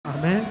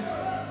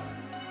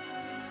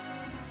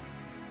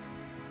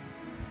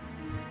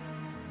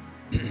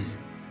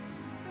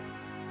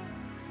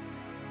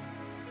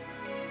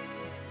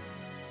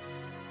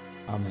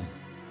Amen.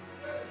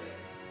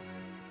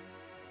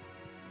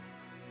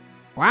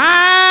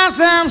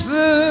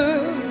 Wasamsu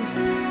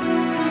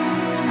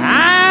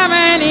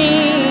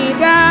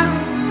Amanida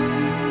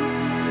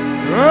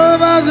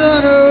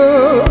Robazoro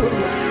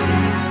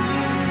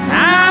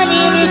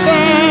America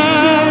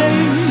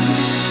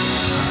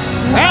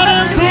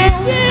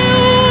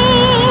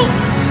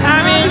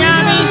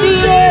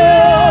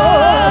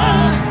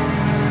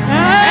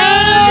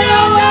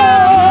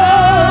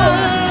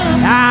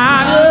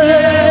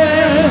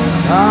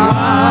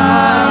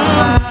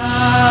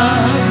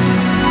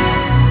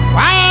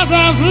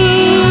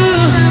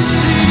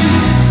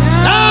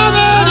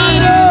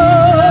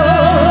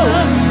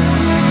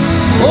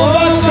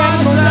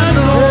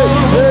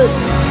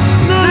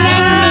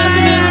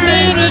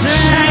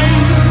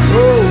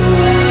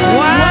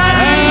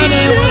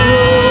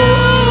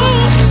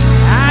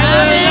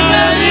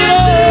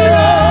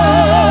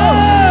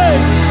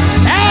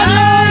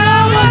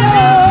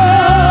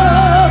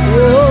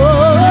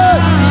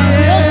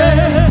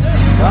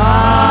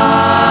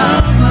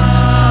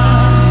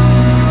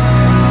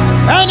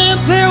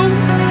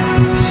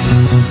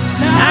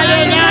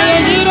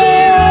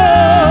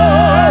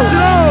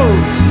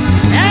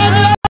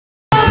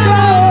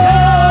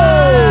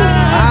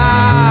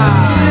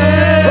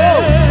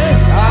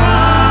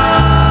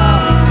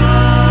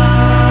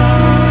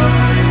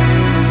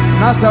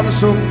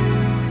So,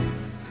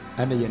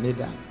 and you need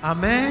that.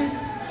 Amen.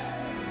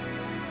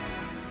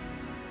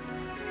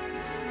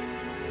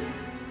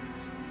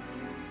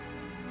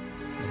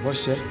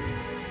 What's it?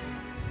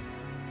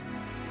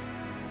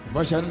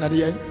 What's it?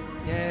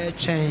 Yeah,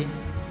 chain.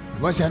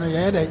 What's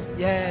it?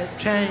 Yeah,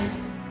 chain.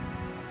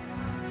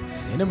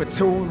 You know, it's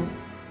two.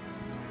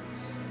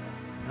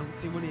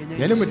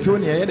 You know, it's two.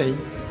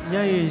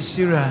 Yeah,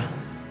 Sira.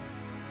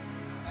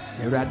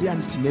 The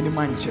radiant in any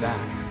manchira.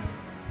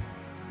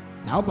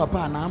 Now,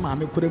 Papa, and I'm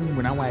a good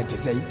woman. To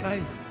say,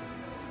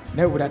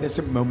 no, would I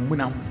say,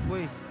 Mamuna?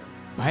 Wait,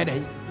 my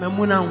day,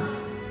 Mamuna,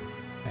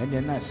 and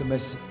you're nice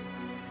mess.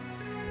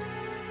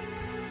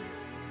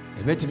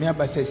 I bet me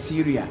about say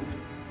Syria,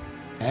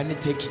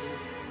 and take it.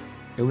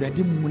 I would have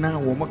Muna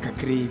Womaka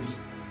Crave.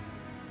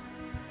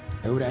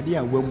 I would have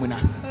a woman.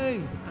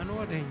 Hey, I know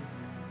what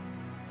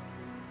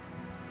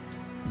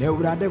they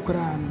would have the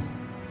Quran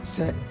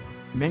said,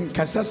 Men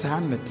Cassas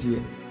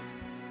Hamlet.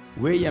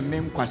 Where your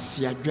men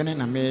quasia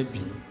joining a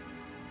maybe.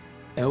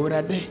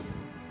 Eurade,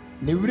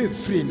 never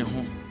free no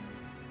home.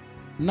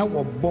 Now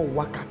a bow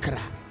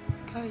wakakra.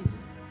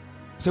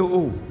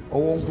 So,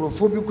 oh,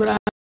 phobic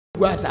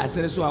was I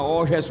said so,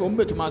 or has one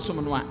bit to my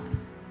summon.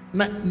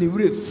 Not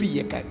never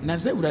free,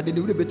 Nancy would have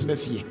never bit me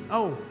fear.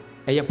 Oh,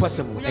 a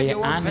possible, a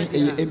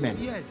amen.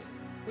 Yes,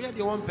 we are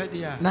the one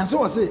petty. Now,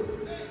 so I say,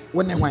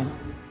 when I went,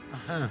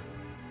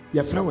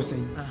 your flower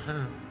say,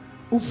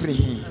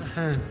 Ufree,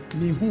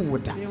 me who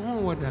would die?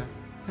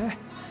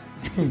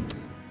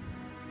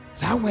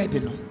 Somewhere, you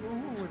know.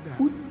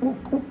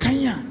 Who can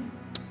ya?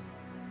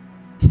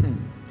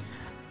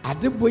 I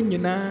did when you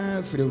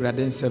know, for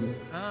Radensum.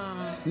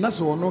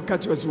 Naso no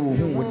catch us who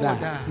would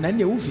die.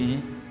 Nanny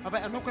Ufi.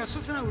 I'm not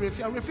question. I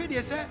refrain.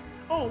 You say,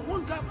 oh,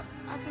 one time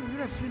I said,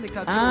 we're a free.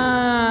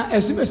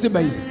 As soon as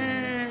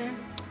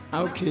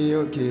I okay.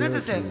 Let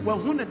us say, well,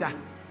 who that?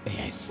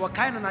 Yes. What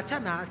kind of a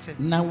channel?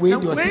 Now, wait,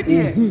 you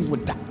say, who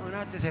would die?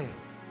 To say,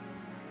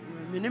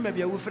 me name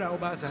be a woofer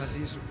of us as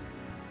is.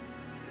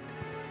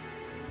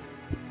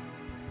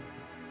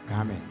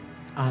 Amen.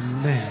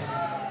 Amen.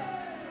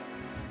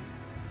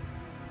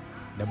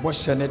 The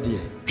boss and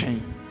dear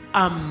train.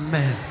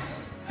 Amen.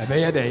 A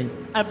bear day.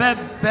 A bam.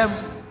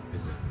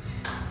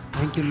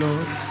 Thank you,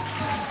 Lord.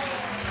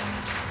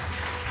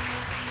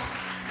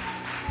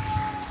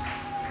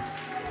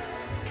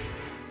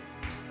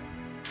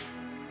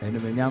 And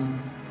the yam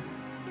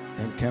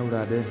and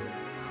Kaurade.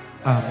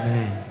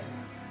 Amen.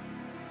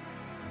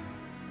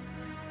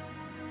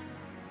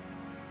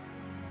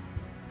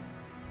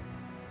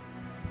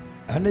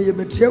 And you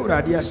may tell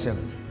Radiasem.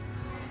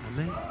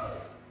 Amen.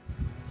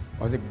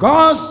 Was it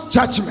God's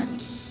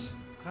judgment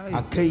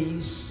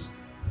against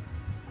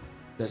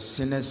the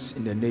sinners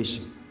in the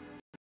nation?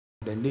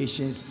 The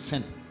nation's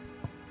sin.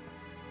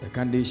 The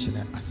condition,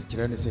 as a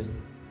children say,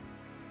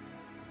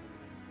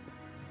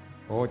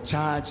 or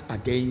charge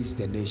against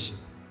the nation.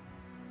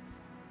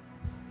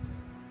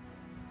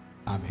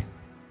 Amen.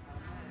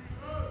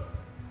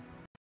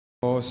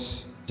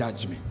 God's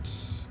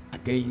judgment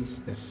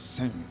against the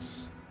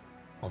sins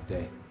of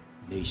the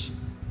nation.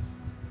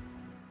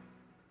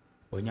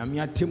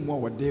 Onyamia timwa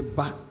wode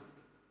ba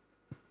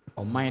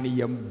oman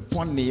ye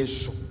mbone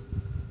so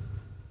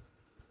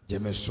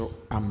jemeso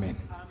amen.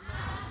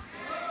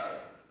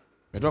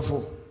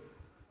 Medofo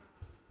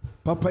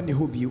papa ni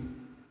hobiu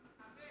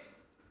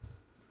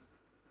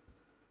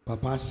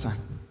papa san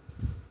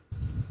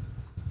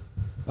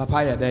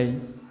papa ya dai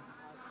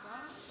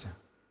san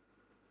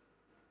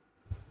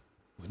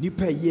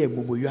onipa ye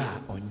momoyo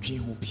a ondwen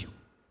ho biu.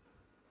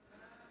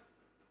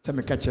 Se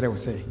me ka kire wo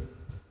se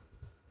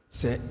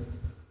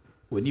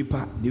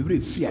onipa ne wure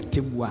fi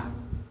atemu a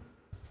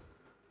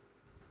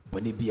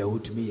bone bia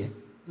wotumi ye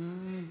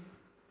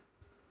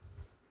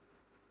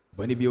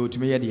Boni bi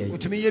otumi ye de.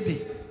 Utumi ye bi.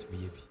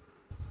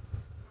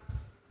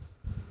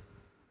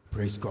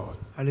 Praise God.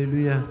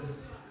 Hallelujah.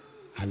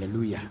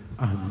 Hallelujah.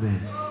 Amen.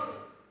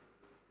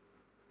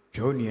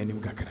 Hwɛ ni anim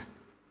kakra.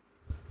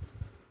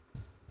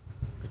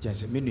 Kacha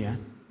se menua.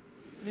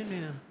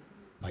 Menua.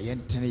 Ba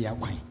yɛntene ya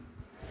kwan.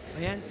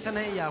 Ba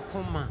yɛntene ya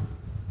koma.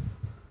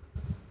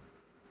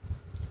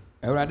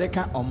 Awurade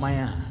ka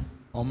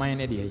ɔman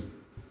ne de yi.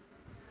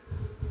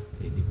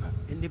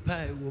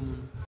 Enipa ewo mu.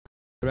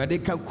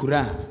 Awurade ka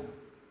kura.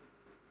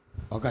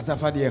 Ɔkasa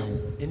fa de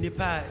ho.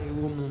 Enipa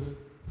ewo mu.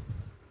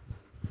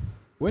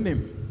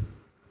 Wonim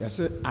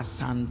yɛsɛ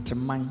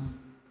asanteman.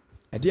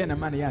 Ɛdeɛ na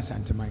ma ne yɛ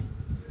asanteman.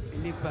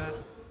 Enipa.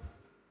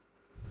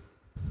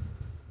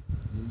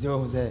 Nze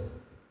wo sɛ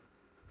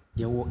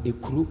yɛwɔ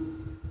ekuru.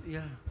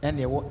 Yeah. Ɛna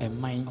yɛwɔ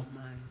ɛman.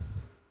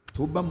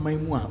 To ba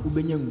man mu a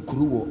wobɛnya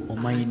nkuru wɔ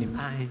ɔman nim.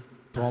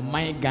 To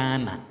ɔman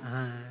Ghana.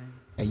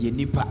 Ɛyɛ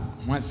nipa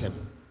ho asɛm.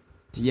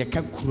 Ti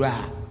yɛka kuro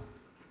a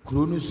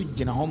kuro no nso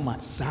gyina hɔ ma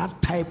saa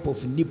type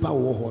of nipa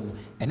wɔ hɔ no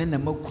ɛne na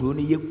ma kuro no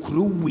yɛ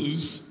kuro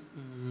wei.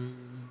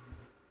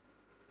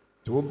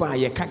 To ba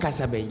yɛka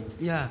kasa bɛyi.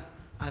 Yeah.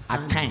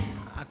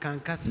 Akan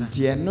kasa.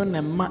 Nti ɛno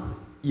na ma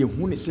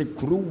yɛhu ne sɛ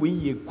kuro wei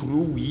yɛ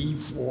kuro wei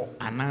fo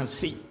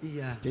ananse.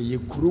 Yeah. Te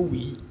yɛ kuro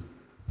wei.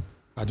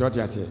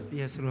 Ajɔte ase.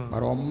 Yes, Lord.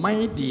 But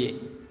ɔman deɛ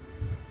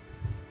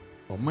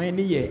ɔman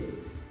ne yɛ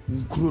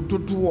nkuro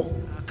dodoɔ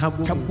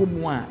kabo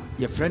mu a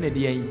yɛfrɛ ne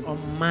deɛ yi.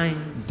 Ɔman.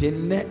 Nti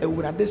nnɛ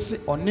Awurade se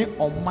ɔne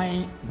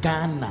ɔman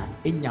Ghana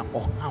enya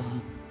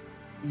ɔham.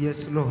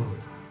 Yes, Lord.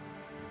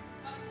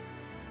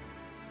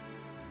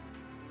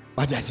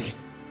 Wagye ase.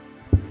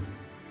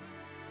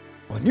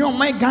 Ɔne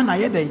ɔman Ghana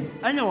yɛ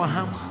dɛn? Anya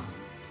ɔham.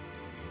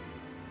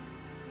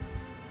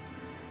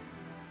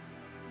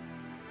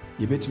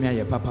 Yɛbɛtumi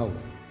ayɛ papa o.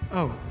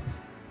 Oh.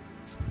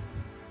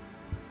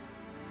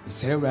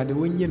 Sɛ Awurade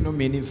wonye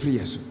nnome ne mfiri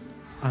yɛ so.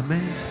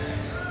 Amen.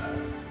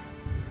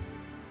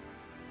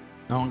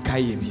 Na ɔnka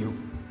yɛ bio.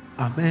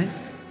 Amen.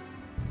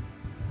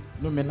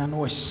 Nnome na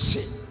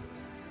ɔhyɛ.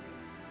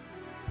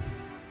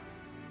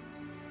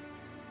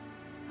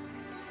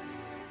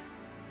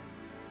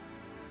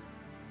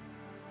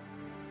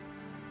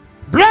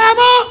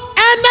 Bravo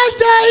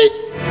energy.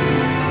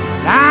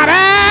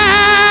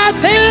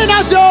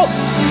 Tina so.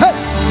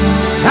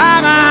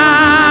 Tama.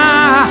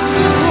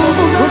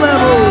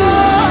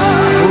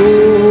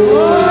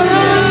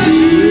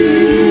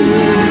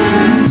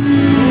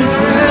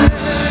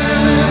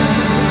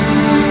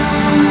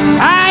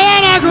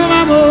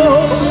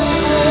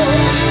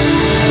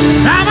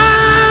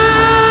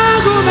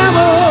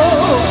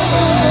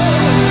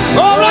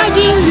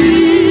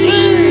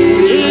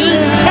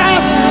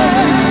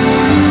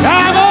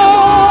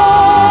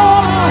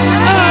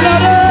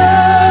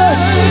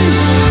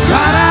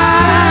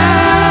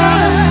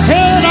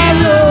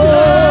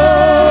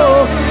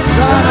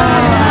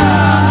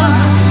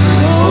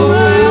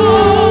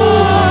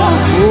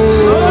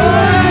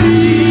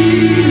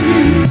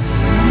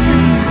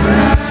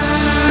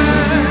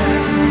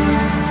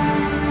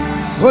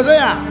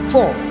 Hosea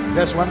 4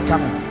 verse 1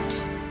 coming.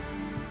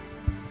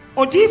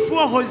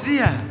 Odifo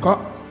Hosea. Ko.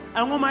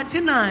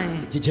 Anwomate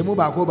 9. Chichemu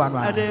ba ko ba no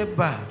a.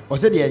 Adeba. O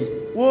se de yi.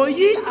 Wo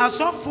yi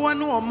asofo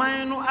ne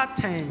oman no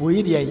aten. Wo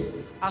yi de yi.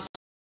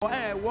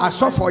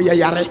 Asofo ye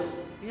yare.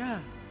 Yeah.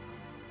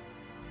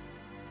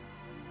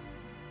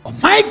 Oh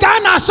my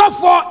God,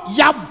 asofo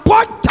ya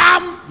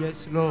bottom.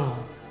 Yes, Lord.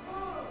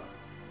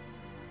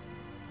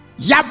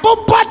 Ya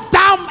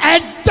bottom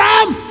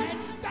edam.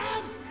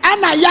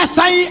 Ana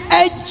yasai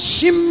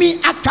ejimi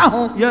aka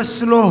ho.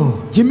 Yes,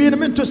 Lord. Jimi no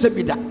mento se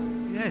bida.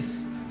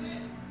 Yes.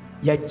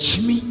 Ya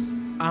jimi.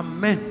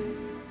 Amen.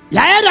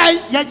 Ya edai.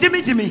 Ya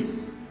jimi.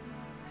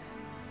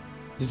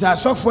 This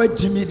asofo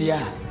jimi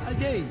dia.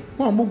 Ajay.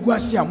 Mo mugu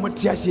ase a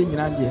mote ase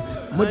nyina de.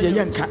 Mo de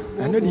ye nka.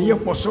 Ano de ye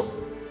kposo.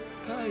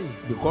 Kai.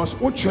 Because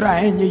o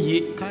twira enye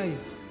ye. Kai.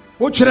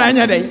 O twira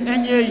enye dai.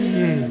 Enye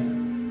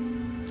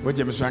ye. Wo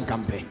je me so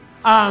ankampe.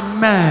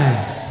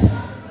 Amen.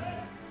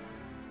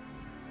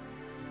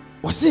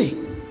 Wase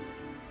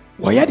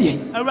woyɛ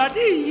deɛ Awurade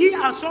yi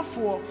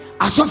asofo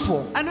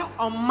ana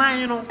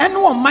ɔman no ɛne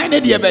ɔman ne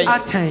deɛ bɛyɛ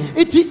aten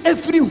iti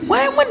efiri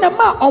hwan mu na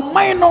ma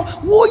ɔman no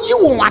woyi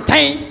wɔn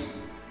aten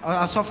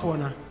asofo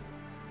na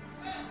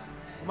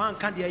ɔman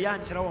ka deɛ yɛ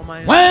ankyerɛ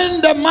ɔman.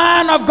 When the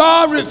man of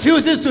God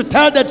refuses to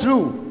tell the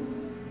truth,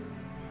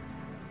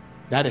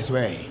 that is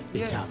where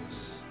it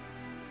comes.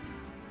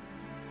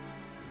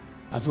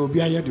 Afi obi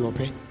ayɛ deɛ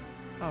ɔpɛ.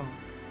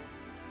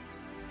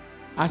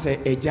 Asɛ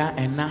ɛgya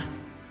ɛna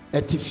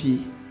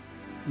etifie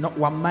no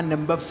wama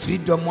number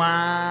freedom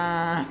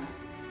a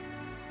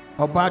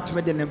oba to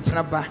me de ne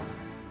mpraba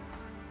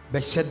be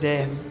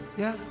hyedem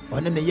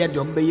one ne ye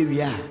dom be ye wi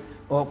a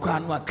o kwa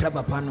no akra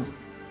papa no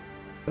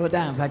o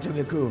da mfa cho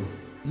me ko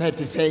na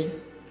ti sei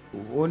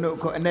ono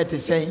ko na ti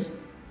sei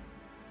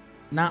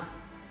na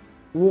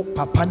wo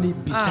papa ni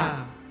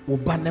bisa wo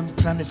ba ne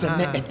mpra ne se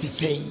na eti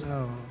sei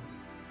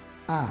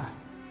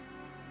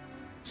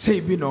sei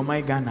bi no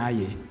my Ghana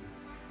aye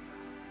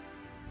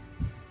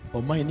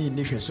o man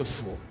ni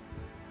hwesofo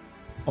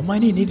o man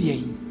ni de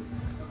yi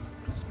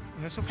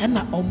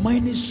ɛna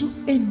ɔman ne so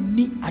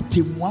enni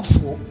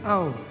atemuafoɔ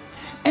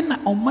ɛna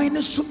ɔman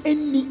ne so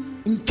enni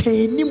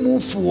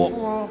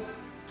nkaanimufoɔ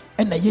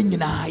ɛna yɛn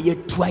nyinaa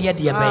yɛtua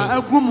yɛdeɛ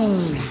bɛyɛ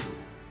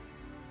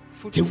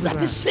te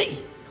wurade se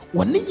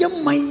wɔne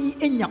yɛn man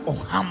enya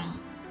ɔham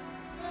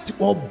te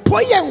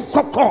ɔbɔ yɛn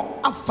kɔkɔ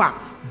afa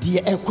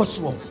deɛ ɛkɔ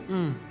soɔ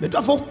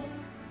medɔfo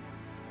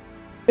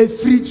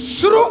efiri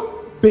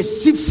soro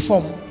besi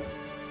fam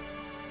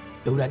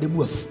ewurade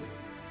bu afu.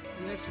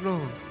 Yes,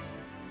 Lord.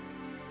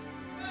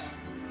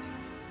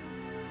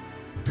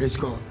 Praise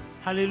God.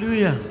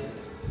 Hallelujah.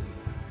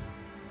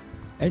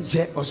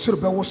 Enche osoro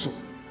bɛwo so.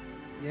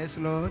 Yes,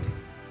 Lord.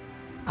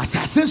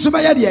 Asase nso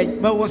bɛyɛ deɛ.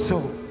 Bɛwo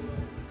so.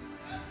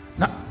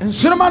 Na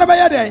nsoroma no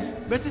bɛyɛ deɛ.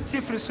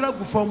 Bɛtete firi soro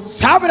agu fam.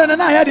 Saa bere no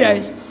na ayɛ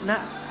deɛ. Na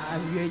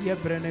awieyɛ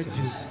brɛ na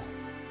du.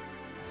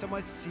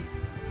 Samasi.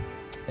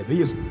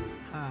 Ɛbɛyɛ hu.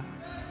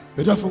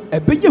 Bedɔfo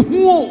ɛbɛyɛ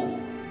hu o.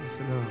 Yes,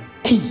 Lord.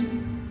 Hey.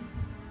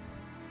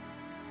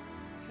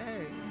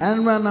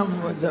 And run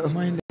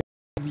mind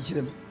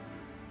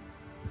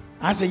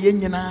as a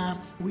yenina,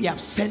 we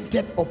have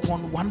centered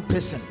upon one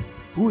person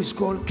who is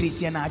called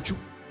Kofi-Annan.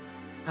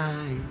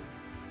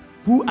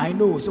 Who I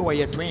know so are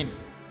your twin.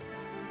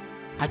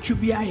 Achu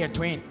be your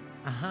twin.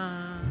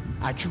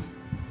 Achu.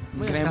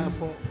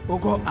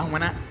 Oko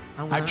Anwana.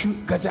 Achu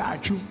Gaza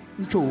Achu.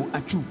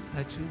 Achu.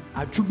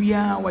 Achu be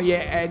our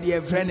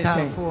dear friend.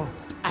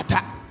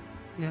 Ata.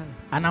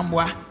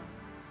 Anambwa.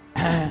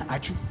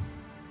 Achu.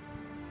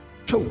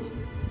 Cho.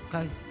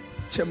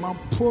 Chema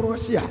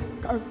porosia.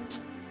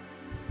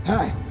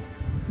 Hai.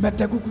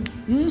 Metakuku.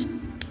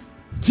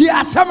 Ti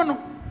asamno.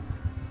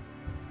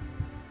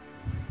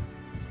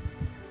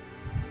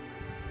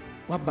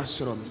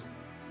 Wabasromi.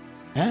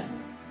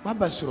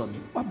 Wabasromi.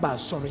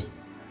 Wabasori.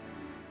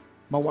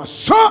 Ma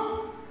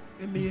waso.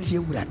 Ti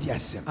ewurade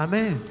asem.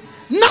 Amen.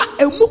 Na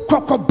emu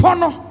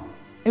kokobono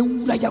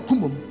enwura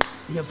yakumom.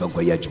 Ye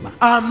fanko ye adwuma.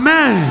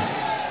 Amen.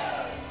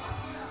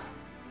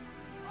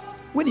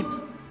 Winning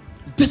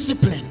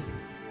discipline.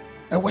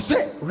 I was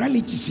say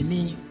relatives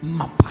ni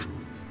mapa.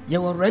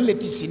 You were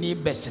relatives ni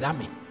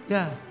besrame.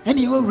 Yeah. And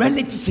you were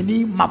relatives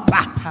ni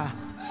mapa.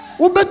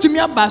 Ube to me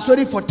about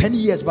sorry for 10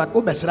 years, but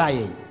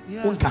obesraye.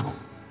 Yeah.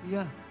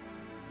 Yeah.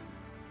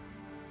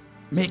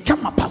 Me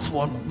come mapa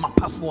for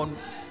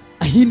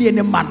ahini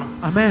ene mano.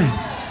 Amen.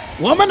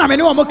 Woman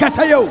amene wo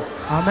mokasa yo.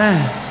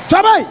 Amen.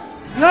 Chobai.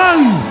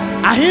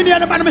 Yeah. Ahini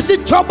ene mano me si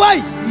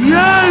chobai.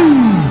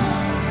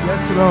 Yeah.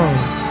 Yes, Lord.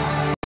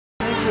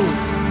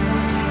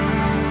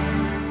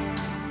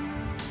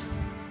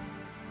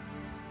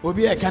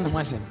 Obi e kan ho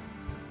asem.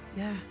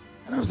 Yeah.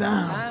 And I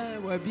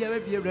was we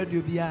be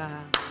radio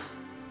bia.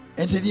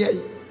 Ente dey.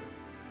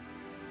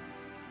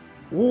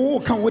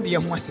 Wo kan wo de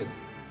ho asem.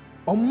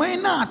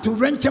 Oman na to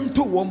renchem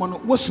to wo mo no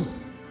wosu.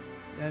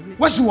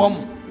 Wosu wo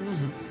mo.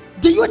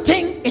 Do you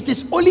think it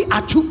is only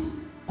Achu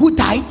who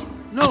died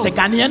as a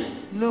Ghanaian?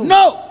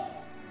 No.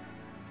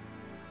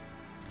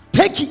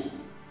 Take it.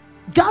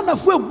 Ghana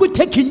for good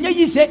taking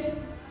ye say.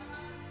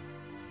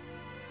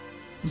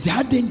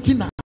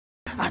 Jadentina.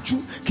 Achu,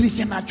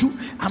 Kofi-Annan,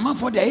 I'm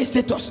for the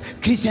status.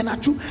 Kofi-Annan,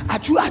 Achu.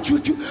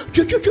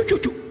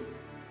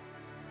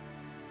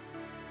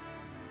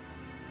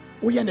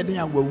 We are the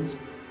young wo.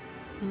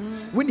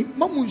 When it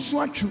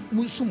Mamunsu Achu,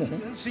 Munsumo.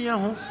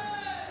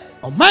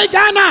 Oh my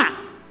Ghana,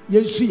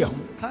 yes, see you.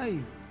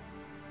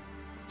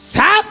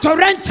 Sa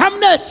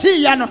torrentamne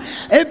see yano.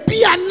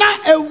 Ebiana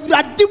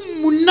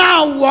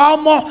Euradimuna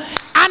wamo.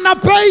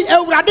 Anapay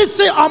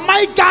Euradisi, oh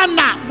my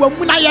Ghana,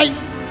 Womuna.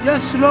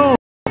 Yes, Lord.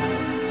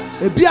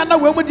 Ebiana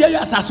wemu dia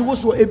ya asase wo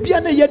so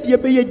ebiana ye de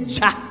be ye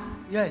ja.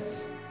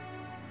 Yes.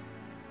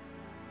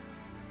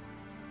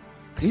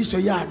 Kristo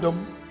ya adom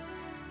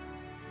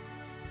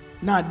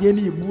na de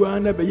ne ibua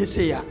na be ye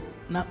se ya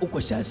na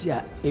ukoshase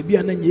a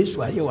ebiana nye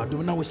Yesu aye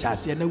wadom na wo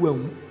shase na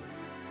wahu.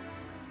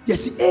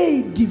 Yes,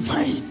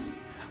 divine.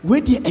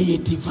 We dey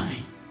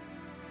divine.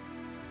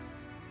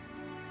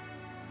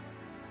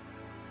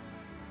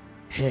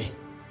 Hey,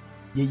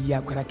 ye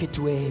ya kwara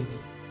ketwe.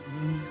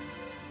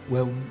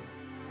 Wahu.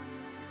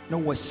 No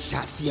was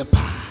Shasia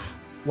pa.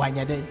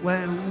 Wanya day.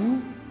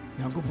 Well,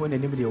 Yanko point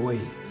and name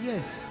away.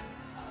 Yes.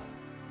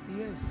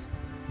 Yes.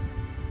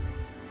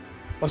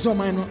 Also,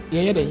 mine,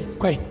 yeah, day.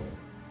 Quite.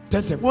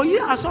 Tente. Well, you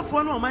are so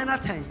for no minor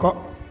tank.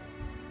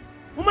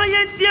 Woman,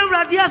 yen tear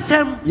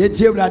radiasem. Ye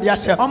tear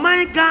radiasem. Oh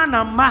my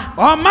Ghana ma.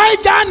 Oh my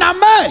Ghana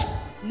ma.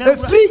 A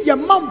free your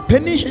mom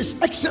penny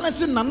His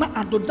Excellency Nana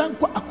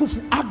Adodanko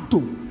Akufu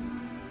Addo.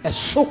 A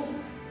so.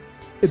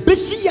 A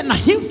basi and a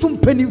him from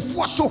penny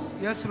for so.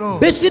 Yes,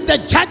 Lord. Basi the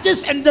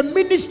judges and the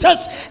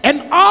ministers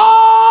and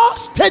all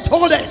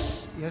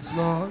stakeholders. Yes,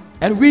 Lord.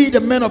 And we, the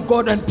men of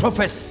God and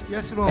prophets.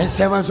 Yes, Lord. And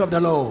servants of the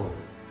Lord.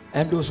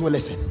 And those who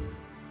listen.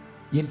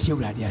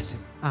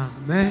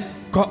 Amen.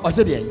 What's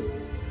it?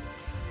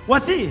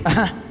 What's it?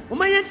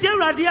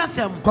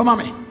 Come on,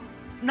 me.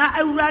 Na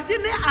Eurade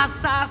ne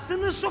asase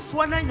ne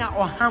sofo na nya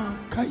oham.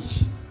 Kai.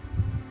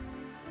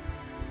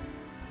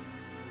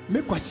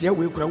 Me kwase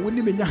we kura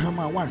woni menya ham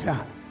a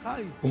wanhwa.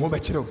 Kai. Wo be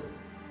kire.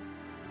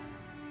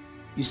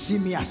 You see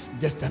me as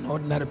just an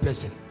ordinary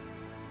person.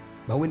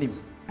 But when him,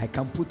 I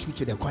can put you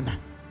to the corner.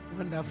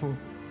 Wonderful.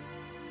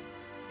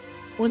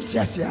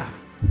 Untiasia,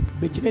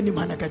 beginning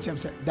man, I catch him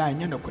say,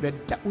 Diana could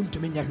have done to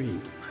me.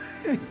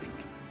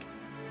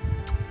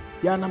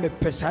 Yana me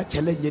pesa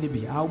challenge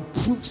enemy. I'll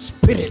prove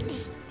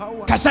spirit.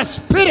 Cause a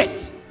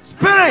spirit.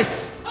 Spirit.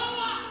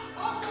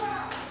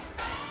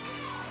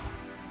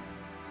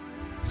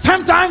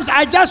 Sometimes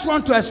I just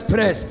want to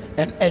express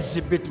and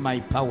exhibit my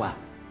power.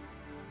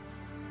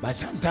 But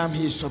sometimes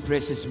he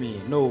suppresses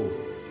me. No,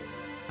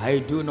 I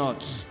do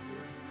not.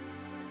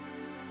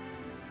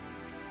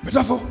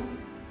 Beautiful.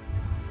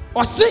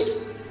 Or see,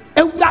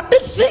 a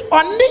rabisi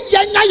only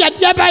yanya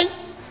yadiabai.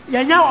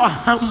 Yanya or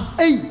ham.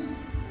 Hey,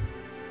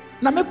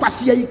 na me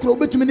kwasi ya ikro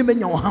betumi ne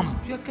menya oham.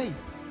 Okay.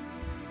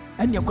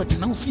 And you got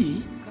no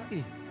fee.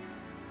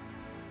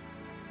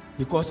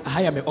 Because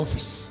I am an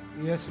office.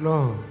 Yes,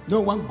 Lord.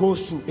 No one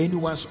goes to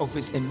anyone's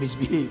office and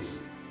misbehave.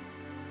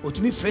 Or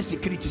to me, fresh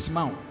security's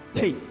mouth.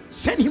 Hey,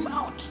 send him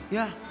out.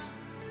 Yeah.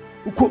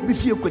 Who could be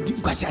fear could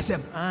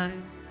asem.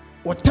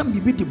 Or time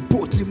be the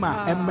boat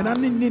rima and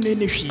manani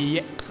in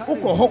she.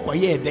 Oko hoko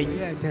ye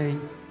day.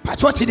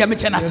 But what did I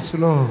mention? Yes,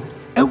 Lord.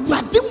 And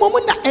what the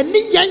moment that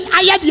any young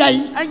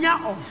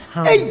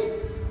ayadi.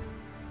 Hey,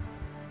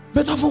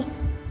 beautiful.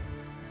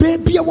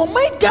 Baby, I want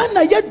my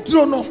gun. Yet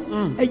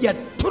drono. Yet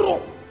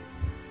throw.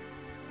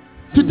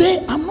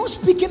 Today, I'm not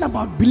speaking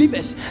about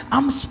believers.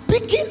 I'm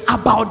speaking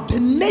about the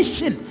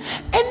nation.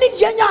 Any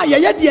yanya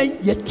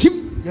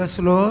yatim. Yes,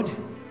 Lord.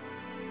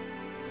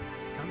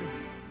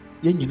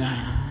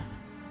 Yanyina.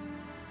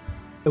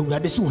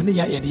 Ewuradesu woni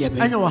ya yede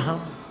be. Anya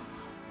waham.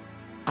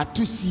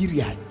 Atu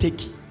Syria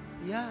take.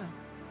 Yeah.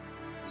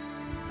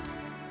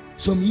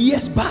 Some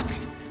years back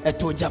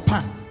to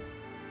Japan.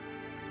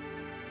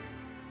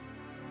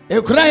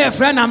 A cry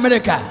friend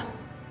America.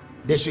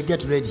 They should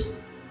get ready.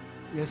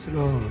 Yes,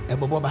 Lord.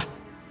 Eboboba.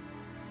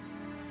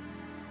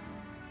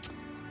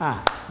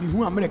 Me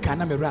who America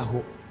na me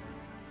raho.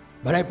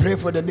 But I pray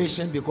for the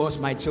nation because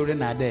my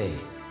children are there.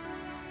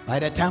 By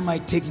the time I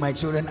take my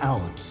children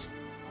out,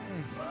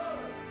 Yes.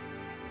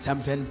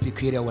 something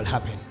peculiar will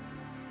happen.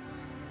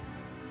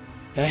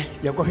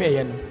 You go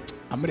here,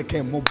 America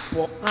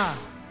mobo.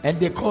 And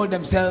they call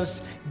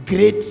themselves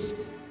Great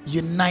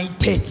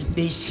United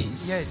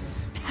Nations.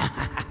 Yes.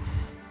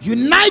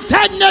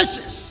 United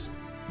Nations.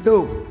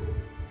 No.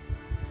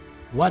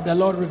 What the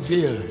Lord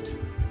revealed.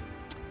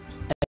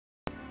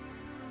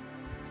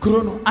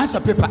 Chrono,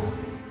 answer paper.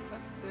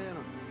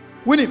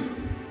 Winning.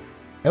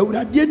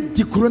 Ewurade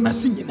di corona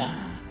sinyina.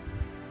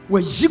 Wa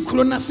yi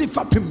corona si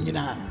fapem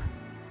nyina.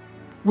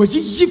 Wa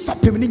yi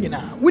fapem ni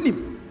nyina.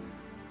 Winning.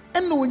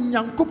 Eno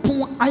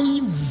Nyankopon ai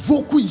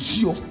voku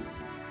nsuo.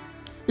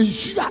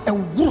 Nsuo a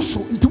eworo so.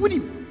 Nti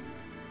winning.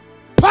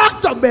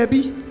 Part of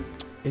baby.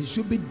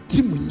 Nsuo be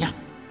di munya.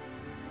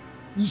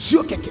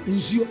 Nsuo keke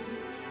nsuo.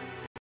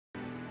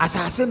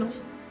 Asase no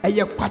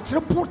eye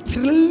quadruple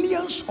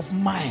trillions of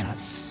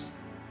miles.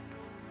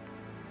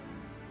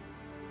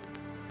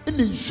 And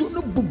nsuo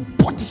no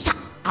bobotsa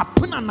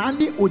apona na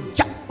ne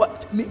oja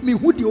me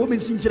hu de o me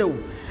sinjere o.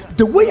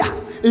 The way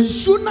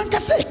nsuo na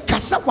kasa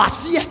kasa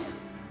wase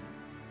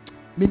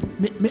me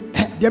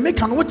de me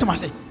kan wo tema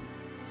se.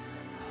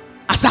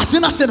 Asase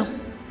na se no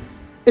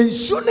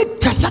nsuo ne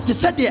kasa te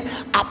se de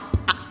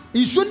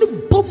nsuo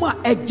ne bom a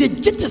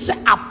ejeje te se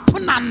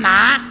apona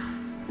na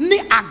ni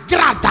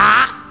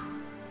agrada.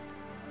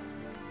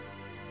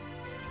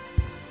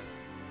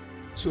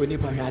 So ni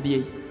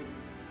parade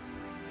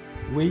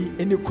we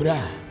any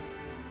kura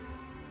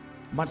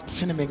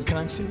matene men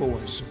krante wo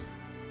wonso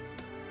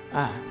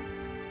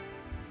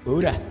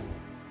ora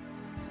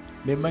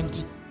me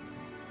manti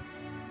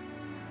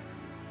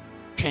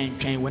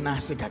twen wona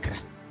ase kakra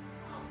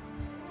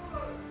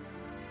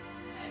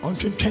on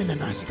twen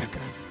na ase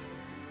kakra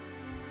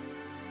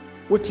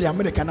woti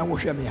America na wo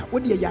hwe me a wo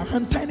de ya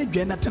hantan ne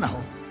dwen na tena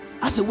ho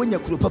ase wonya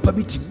kuro papa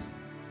bitim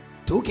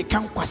to ke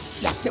kan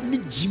kwase asem ne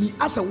jimi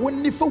ase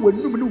wonni fa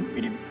wanum ne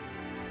winim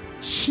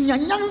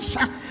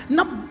sunyanyansa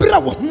na bra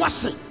wo ho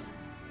ase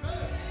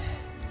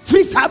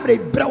free sabre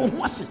bra wo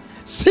ho ase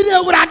sire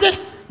wurade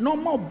no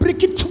mo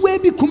briki tuwe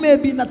bi kuma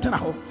bi na tena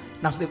ho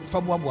na fa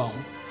boaboa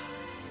ho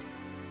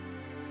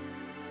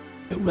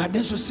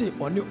ewurade so se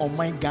oni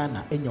oman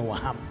Ghana enye wo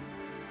ham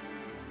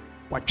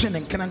watwe ne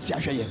nkanante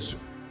ahwe yenso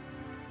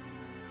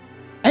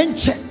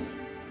enche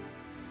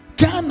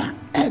Ghana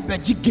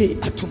ebeji gay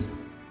atum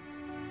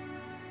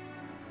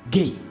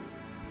gay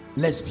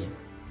lesbian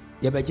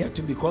ebeji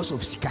atum because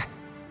of sika.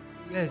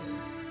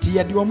 Yes.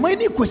 Tia de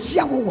omani kwasi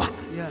awowa.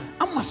 Yeah.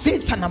 Ama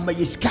Satan ama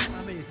yesika.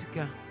 Ama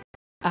yesika.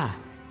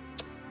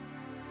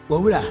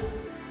 Wawura.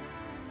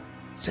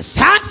 Se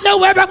saje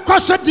webe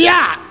koso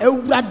dia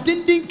ewura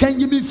dindin kan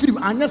yimi firim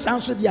anya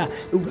sanso dia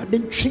ewura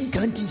den twin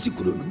kan tinsi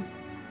kuro no.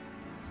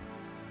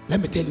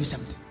 Let me tell you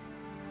something.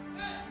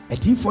 A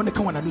team for the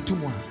kawana no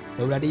tumu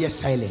ewura dey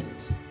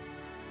silent.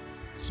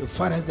 So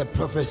far as the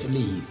prophets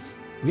live,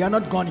 we are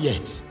not gone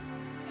yet.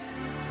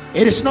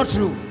 It is not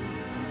true.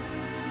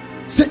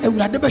 Say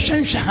ewura de be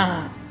hwenhwe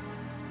ha.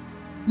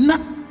 Na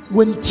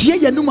when tie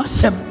yanum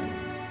asem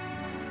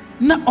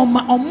na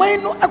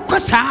oman no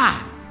ekosa.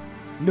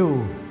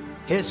 No,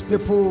 his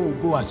people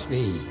go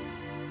astray.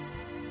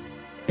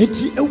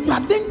 Eti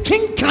ewuraden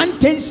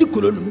twenkantensi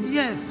kolonum.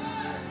 Yes.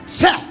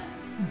 Sir,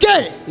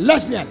 gay,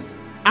 lesbian.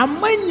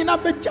 Aman nyina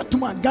beja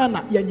tuma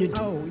Ghana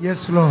yanyentu. Oh,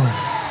 yes, Lord.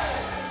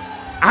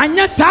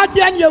 Anya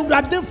saade an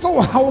ewuraden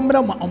fo ha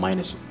omra ma oman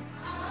ne so.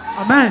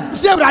 Amen.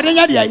 Se ewuraden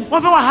ya de ai. Wo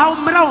fa ha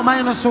omra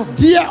oman ne so.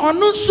 Die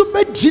ono nso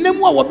begina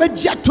mu a wo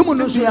beja tum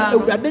no so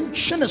ewuraden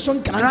hwe ne so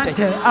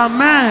nkanante.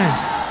 Amen.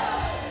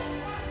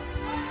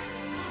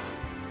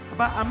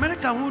 Aba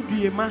America hu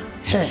duema.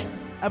 He.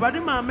 Abade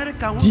ma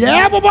America hu.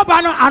 Die bobo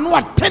ba no anu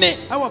atene.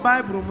 Our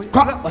Bible mu.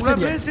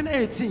 Revelation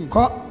 18.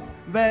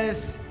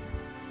 Verse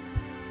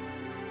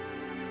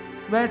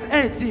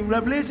 18.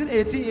 Revelation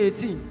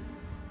 18:18.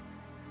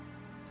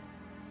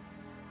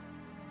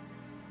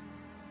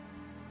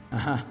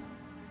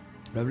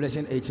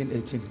 Revelation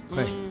 18:18.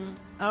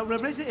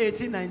 Revelation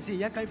 18:19.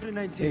 Ya kai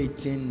 19.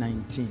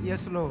 18:19.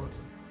 Yes, Lord.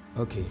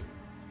 Okay.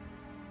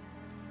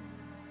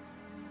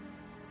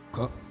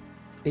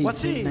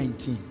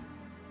 18:19.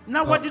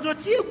 Now what did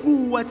not you go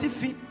what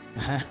if it?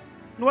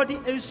 No, what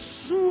a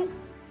soon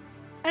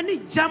any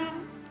jam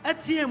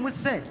at him was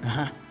said.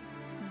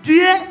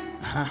 Dear,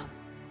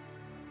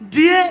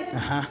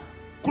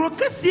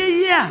 Crocasia,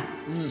 yeah.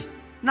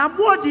 Now,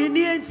 what did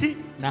you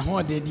na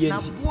ho de die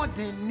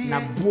nti na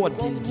board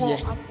ndie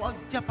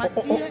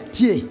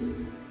tie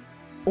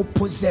o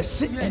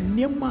possess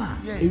enema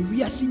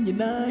ewiase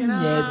nyina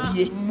nya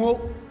bie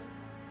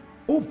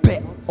o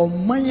pe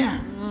omanya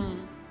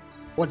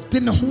o de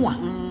ne ho a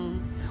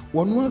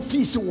wono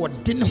afi se wo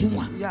de ne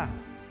ho a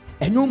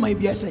enyo man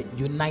bia say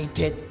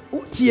united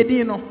o tie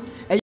din no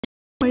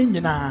eman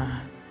nyina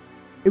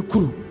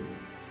ekuru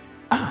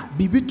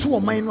bibi to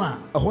oman no a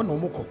eho na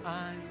omukọ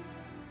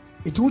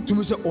it would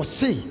to say or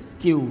say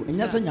till and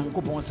yes, and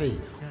Yankopon say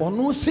or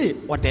no say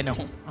what then.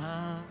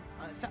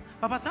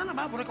 Papa Sana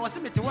Babura was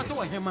it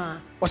was him.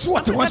 Was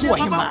what it was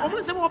him.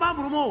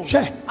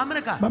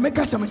 America, but make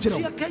us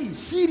a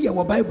Syria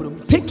or Bible,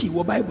 take you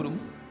or Bible.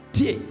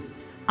 Tea.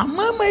 A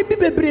man may be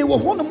brave or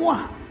one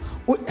more.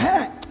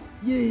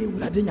 Yea,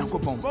 would I didn't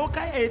Yankopon.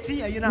 Okay,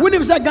 when it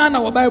was a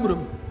Ghana or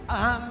Bible.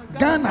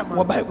 Ghana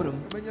or Bible.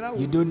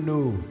 You don't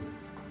know.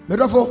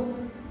 Therefore.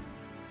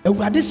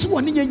 This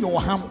one in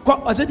your ham.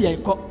 I said, dear,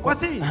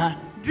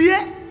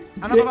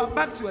 and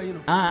back to you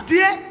know,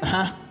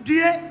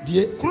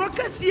 dear,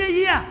 Crocasia,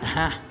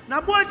 yeah.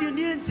 Now, what you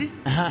need,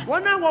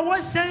 1 hour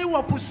was saying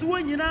what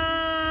pursuing you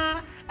know,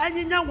 and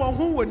you know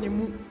who when you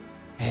move.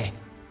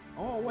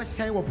 Oh, what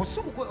saying what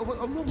pursuing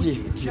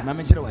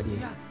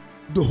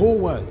the whole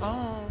world.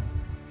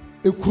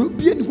 It could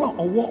be in one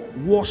or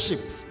worship.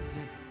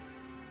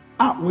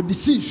 With the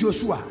sea,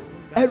 Joshua,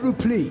 every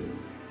play.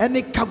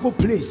 Any cargo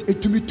place,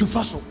 it to me too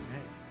fast.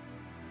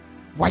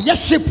 Why,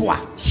 yes, ship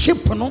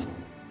no?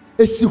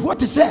 See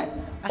what is said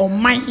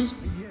on mine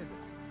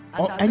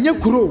or any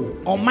crow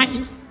on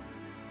mine.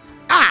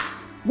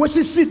 What's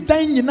it sit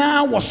down in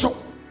our was so?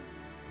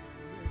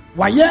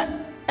 Why,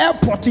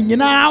 airport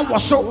in our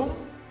was so?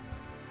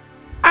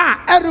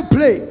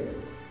 Aeroplane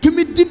to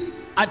me did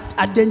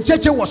at the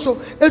church was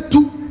so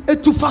a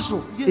too fast.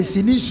 It's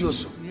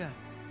initials.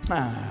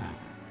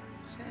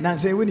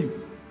 Nancy winning.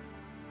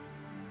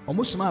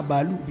 Almost my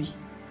balubi.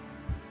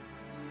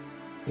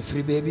 A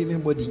free baby, me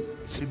body,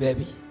 free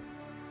baby.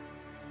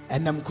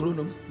 And I'm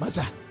cronum,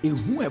 Massa, a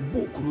who a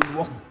book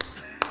room.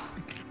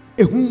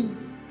 A whom.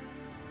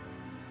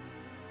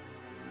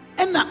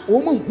 And a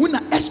woman who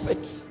not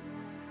expert.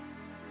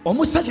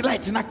 Almost such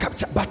light in a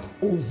capture, but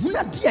oh, who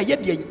not dear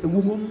yet a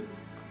woman.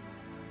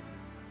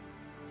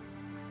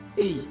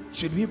 Hey,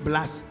 should we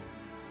blast?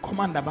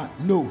 Commander, about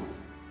no.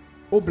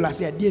 Oh,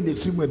 blast a dear in the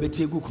film where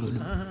Betty go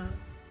cronum.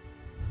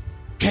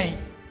 Okay.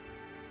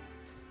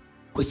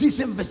 Because this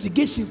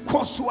investigation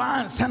cost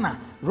one sana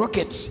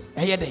rockets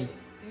a day.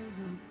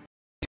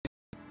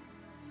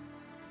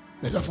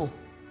 Therefore,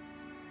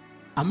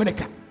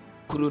 America,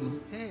 Kuruno,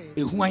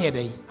 a Huaya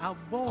day. I'll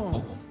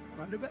born.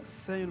 The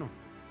best say no.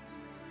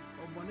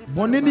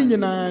 Bonini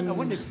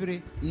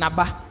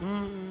Naba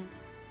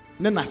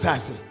Nana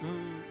Sassy,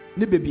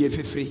 Nibby a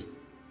free.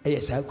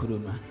 Yes, I could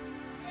not.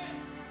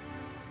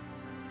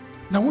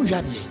 Now, we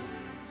had ye.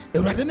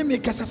 A rather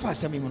make us a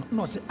fast.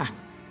 No, say,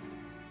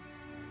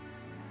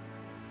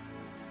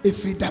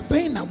 if we da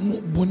pain na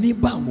boni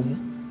ba mumu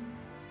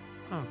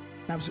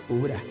nam so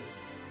owura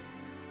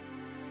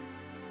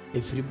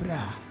if we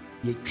bra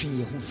ye twi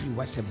ye hu free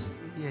wasem.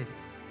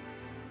 Yes,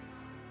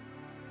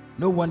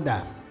 no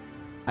wonder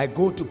I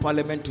go to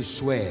parliament to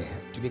swear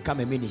to become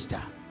a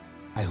minister.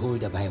 I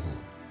hold the Bible.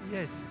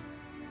 Yes,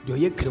 do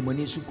ye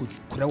kremoni su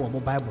kura wo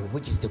Bible,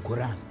 which is the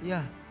Quran.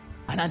 Yeah,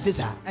 and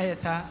antisa yes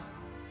sir.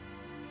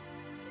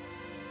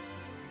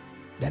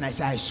 Then I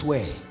say I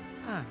swear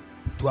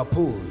to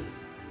uphold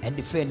and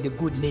defend the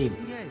good name.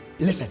 Yes.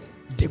 Listen,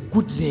 the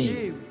good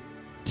name.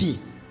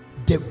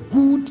 The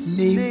good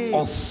name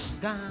of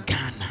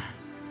Ghana.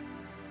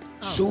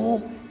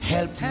 So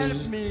help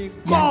me.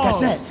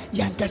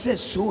 Yanka said,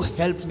 so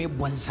help me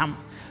Bonsam.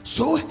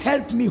 So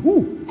help me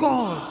who?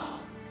 God.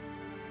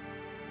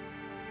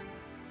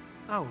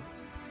 Oh.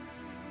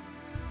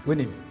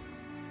 Winning.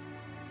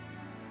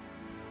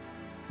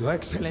 Your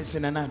Excellency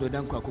Nana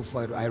Dodanko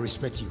Akufo-Addo, I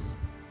respect you.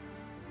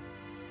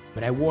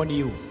 But I warn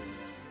you,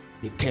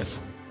 be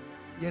careful.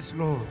 Yes,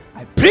 Lord.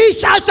 I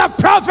preach as a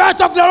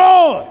prophet of the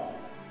Lord.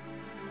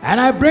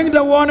 And I bring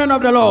the warning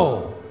of the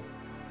Lord.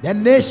 The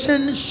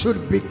nation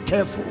should be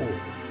careful.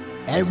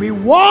 And we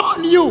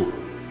warn you,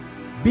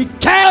 be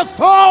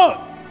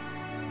careful.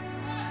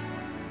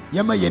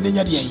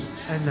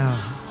 And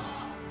now.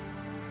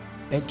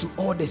 And to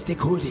all the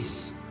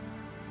stakeholders,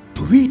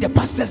 to we the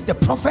pastors, the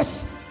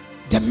prophets,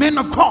 the men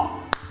of God,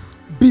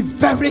 be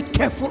very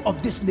careful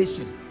of this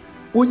nation.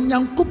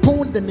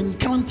 Onyankopon the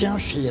encounter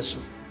so.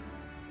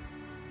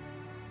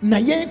 Na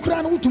yen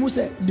kura na wutumu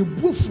se ne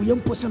bufu yen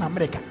pose na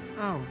America.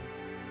 Oh.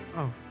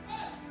 Oh.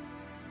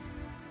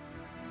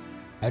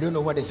 I don't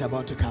know what is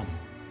about to come.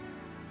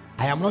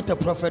 I am not a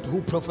prophet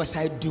who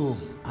prophesied doom.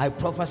 I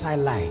prophesy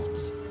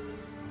light.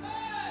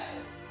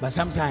 But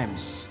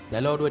sometimes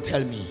the Lord will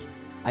tell me,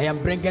 I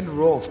am bringing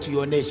wrath to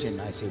your nation.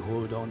 I say,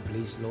 hold on,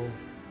 please, Lord.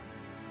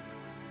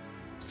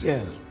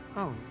 Still,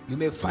 you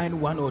may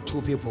find one or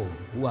two people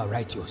who are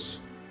righteous,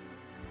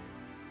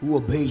 who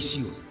obeys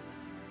you.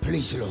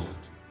 Please, Lord,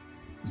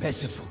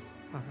 merciful,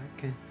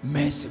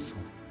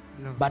 merciful.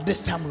 No. But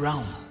this time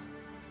round,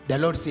 the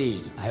Lord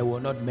said, I will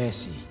not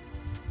mercy.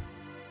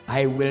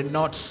 I will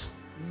not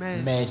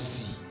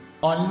mercy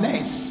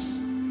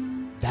unless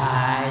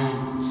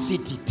thy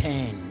city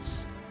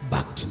turns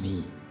back to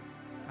me.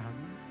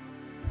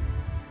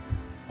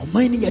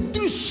 Omani ya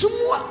do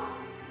sumwa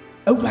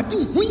awurade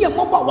hu ye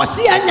moba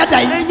wase anya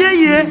dai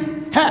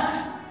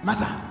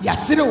masa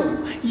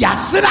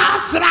yasira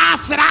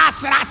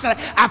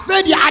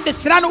afedi ade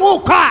sira no wo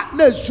kwa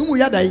na sumu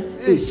ya dai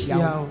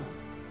esia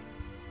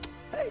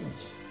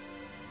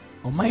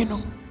omani no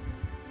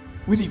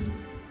wini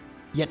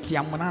yete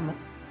amona no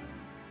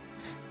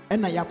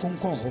ena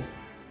yakonkon ho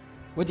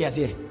wo dia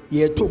se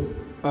ye tom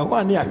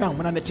ho na ya hwa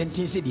amona ne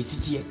tenten se de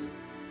sitie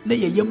na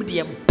ye yem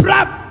de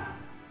brab.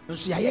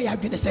 So ya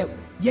adwene say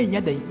yen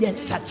nya dan yen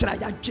sachira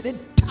ya adwene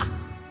ta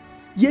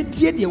yen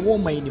tie de wo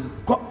man nim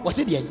ko wo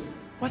se de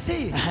wo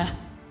se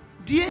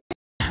die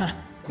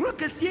kuro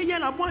kase ye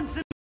na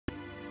monte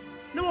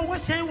na wo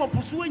hyen wo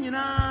puso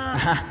nyina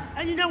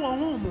anyina wo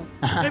hu mu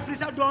efiri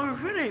sa don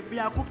hwere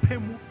bia ko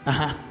pemu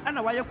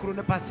ana wa ye kuro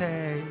ne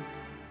pasai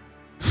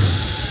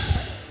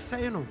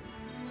say no.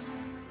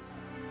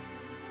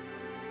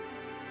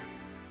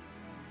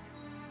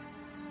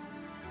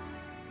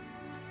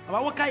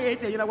 About what kind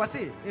of 8 you know was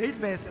say 8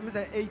 verse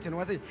 8 and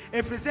was it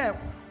if we say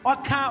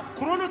oka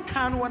krono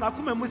kan won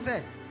akoma mu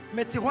say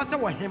meti ho se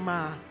wo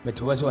hema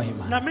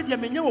na media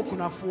menye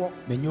okunafo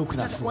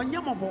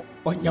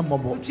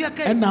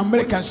onyamobɔ and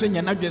American so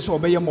nya nadwe so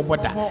obeye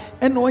moboda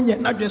and onye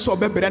nadwe so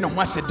obebere ne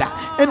ho aseda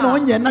and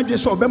onye nadwe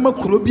so obema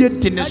kuro bi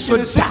enti ne so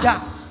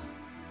da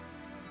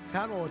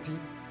sa no oti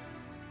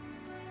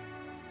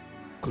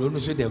krono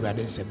so de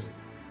awurade nsem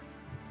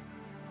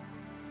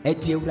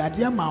eti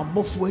awurade ama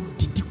abofo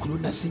didi kuro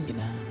na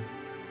singina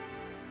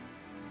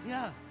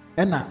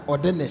ena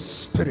ode ne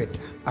spirit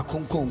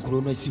akonkon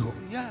kuro no si ho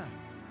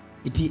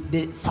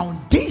the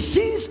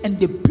foundations and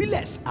the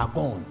pillars are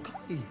gone.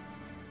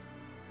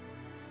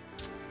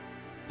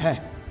 Hey,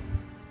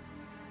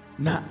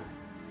 na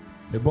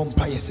me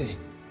bompa yese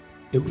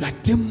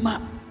awurade ma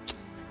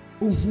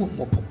ohu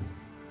omopo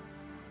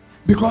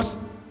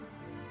because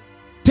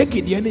take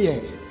it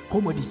the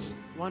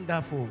commodities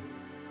wonderful.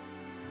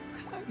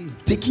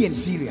 Turkey and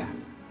Syria,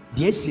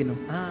 the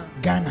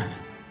Ghana,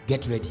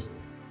 get ready.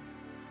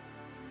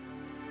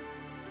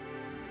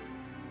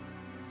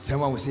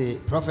 Someone will say,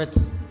 Prophet,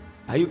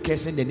 are you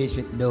cursing the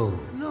nation? No.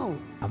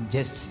 I'm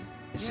just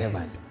a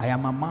servant. I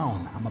am a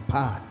man. I'm a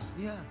part.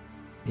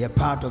 They are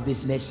part of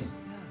this nation.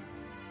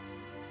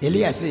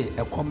 Elias say,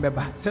 "A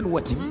combeba." Send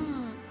what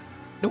him?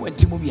 No one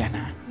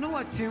Timobiana. No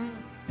what him?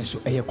 And so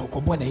a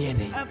cocobona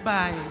yene.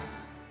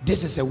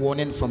 This is a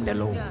warning from the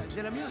Lord.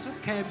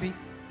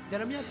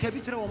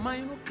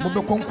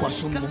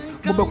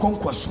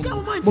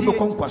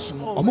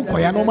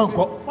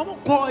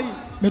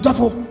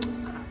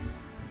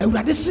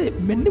 Awurade se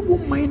mene wo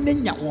man na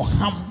nya wo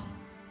ham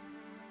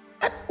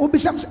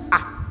obisam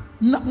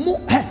na mo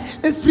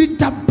every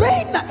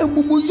tabe na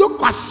emumu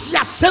yokwase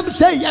asem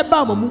se ye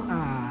ba mamu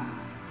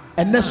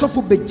ene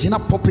sofo begina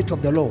puppet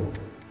of the Lord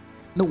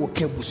na wo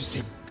ka busu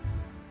se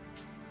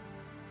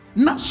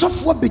na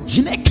sofo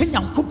begina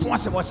kenyankopon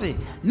asem wo se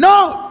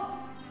no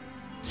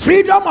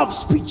freedom of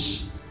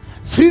speech,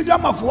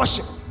 freedom of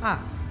worship.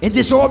 It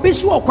is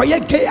obisu okoye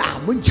gay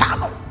muncha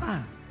no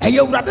eye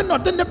awurade no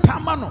de ne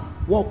pama no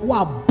wo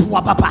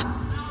aboa papa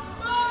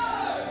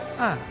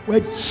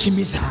we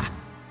chimisa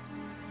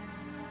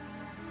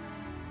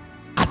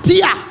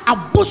atia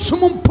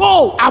abosum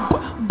po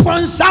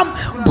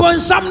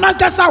bonsam na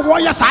kasa wo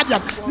ya sadia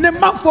ne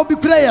manfo bi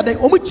kura ya de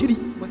omu chiri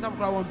bonsam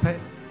kura won pe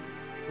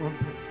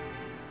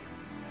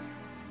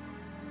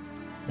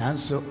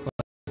danso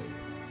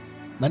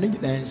manage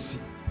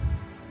dance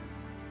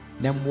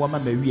na mmoa ma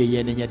wie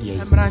ye ne nya de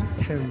ye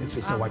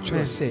efisa wa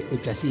twere se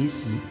etwase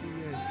esi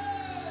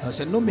na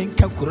se no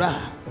menka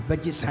kura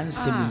obagye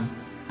sansemi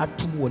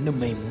atum wo ne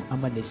man mu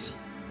amanasi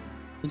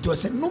nti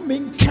se no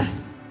menka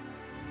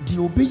di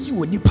obeyi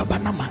wo nipa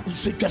banama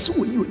nso etwase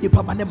wo yi wo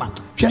nipa banama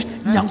hwe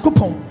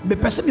nyankopon me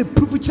pese me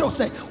prove kire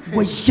se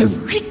wo ye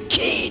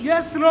wicked.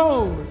 Yes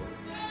Lord.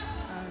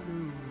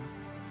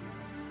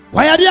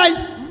 Why are they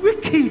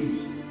wicked?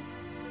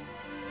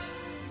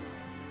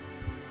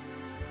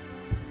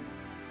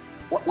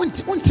 What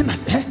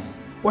nas eh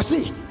what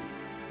say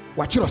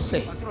what you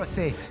say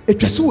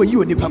etwase wo yi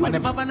wo nipa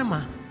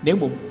banama na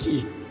emom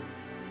tie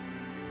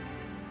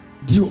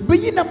di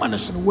obeyi na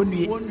manaso no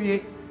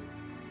wonue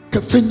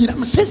ka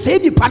fanyinam sese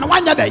nipa na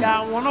wanya dai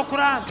ya wono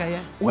kura anka ye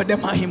wo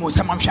dem ahimo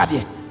sama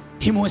hwade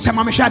himo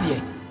sama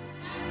hwade.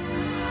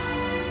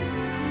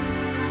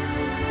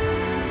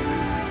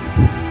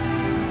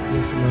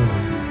 Yes Lord.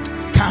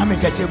 Come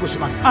and say go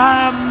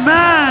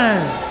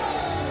amen.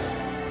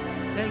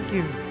 Thank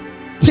you.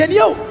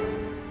 Tenio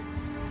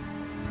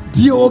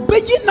di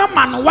obeyi na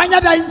man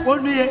wanya dai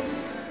wonue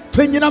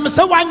fanyinam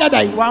se wanya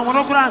dai wa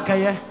wono kura anka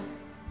ye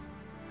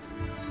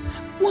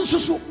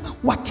wonsusu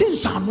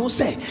watinso ano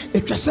se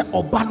etwese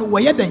oba no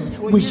woye dan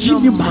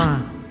woyi ni ma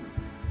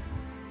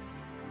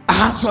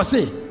aha so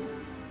se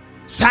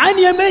saa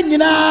ne ma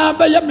nyina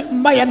ba ye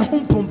mbaye no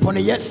hompompo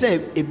ne ye se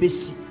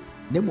ebesi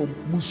na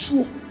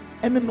musuo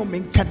ene no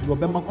menka de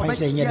obema kwan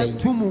se nye dan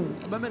tumu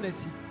obema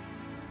nasi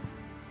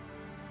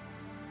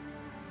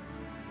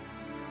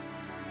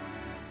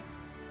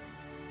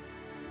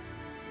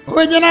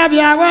ojina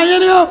bia wa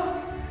yino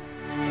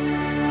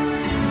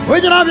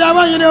ojina bia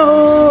wa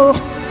yino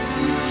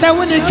se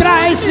woni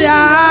Christ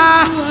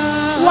ya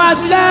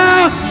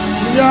wasa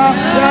ya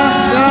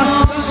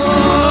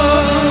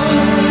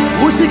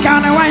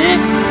usikana waye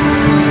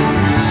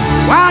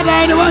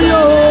wada ni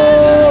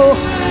wayo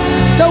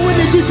se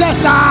woni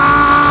Jesus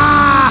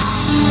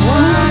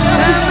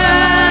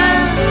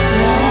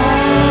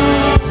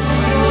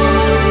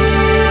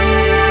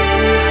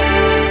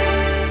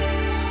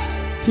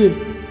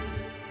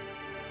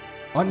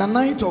on the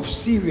night of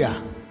Syria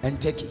and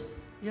Turkey.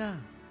 Yeah.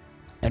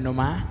 And no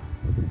ma,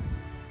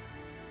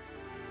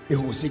 it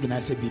was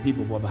signal say baby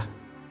boba.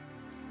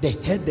 They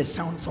heard the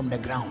sound from the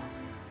ground.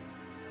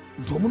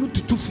 Domunu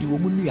tutu free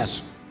woman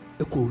yasu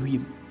eko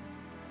wiem.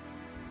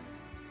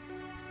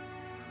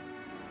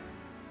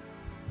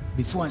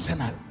 Before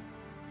ansana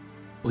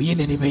oye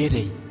ne be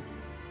yede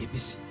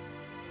ebisi.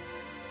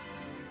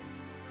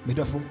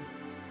 Medofo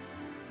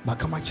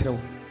makama kire wo.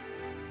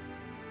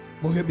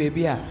 Mo hwe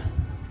baby a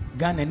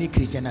Ghana ni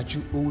Christian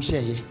achu o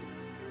sheye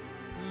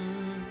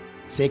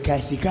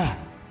seka sika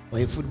o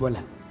e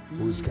footballer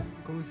oska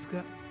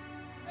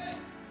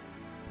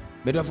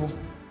bedofo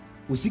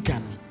osika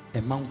no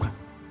e mankwa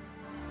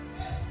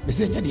be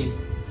se nya de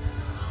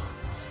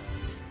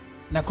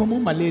na komo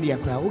malaria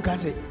kra o ka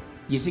se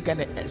yesika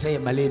na se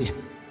malaria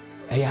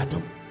e ya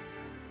dom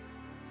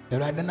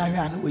erade na hwe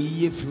an o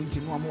yiye firu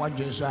nti no mo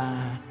wadwen so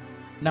a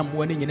na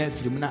mo ne nyina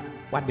firim na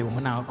wade ho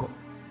na akọ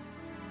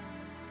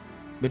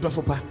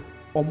bedofo pa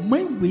o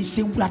man we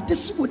say wurade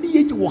se woni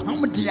ye wo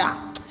hamdia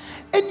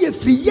eni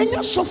afiri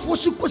yenya sofo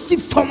so kosi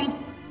fam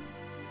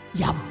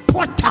ya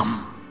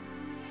bottom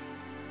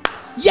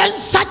yen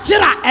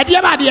sakira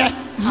ede ba de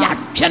ya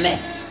twene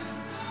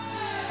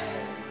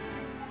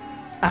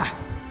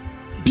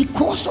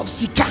because of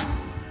sika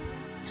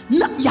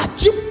na ya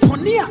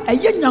jimponi a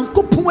eye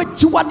nyankopon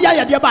ajiwade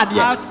ayede ba de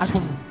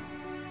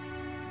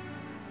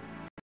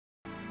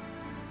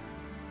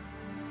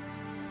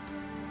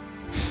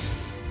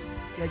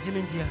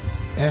Judgement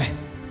here.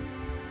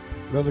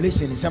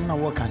 Revelation is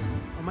some working.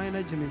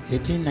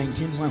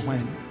 18:19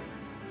 when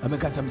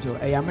America some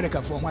to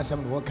America for one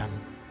some working.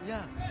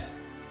 Yeah.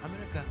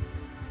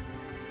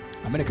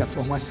 America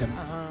for one some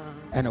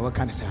and a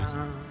working sir.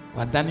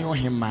 What Daniel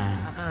him man.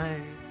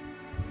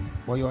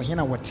 Boy your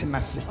hina what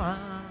tenase.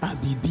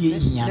 Bibi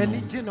here.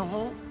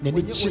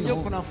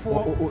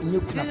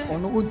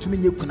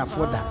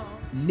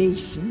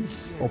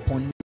 Nations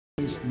upon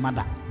nations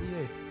mother.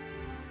 Yes.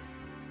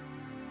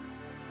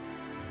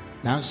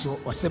 Nanso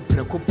ose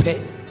preko pe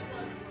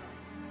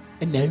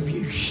na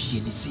awie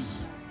hwie ni sei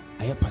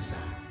aye pasa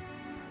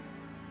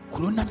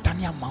corona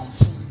tani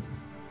amanfo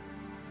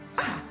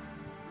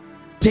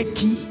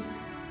Turkey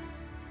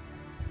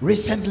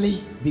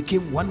recently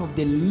became one of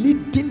the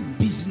leading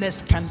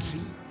business country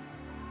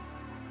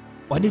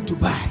on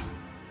Dubai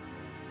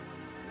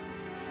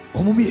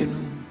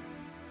omumienu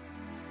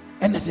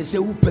ena se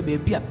upe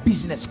be a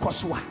business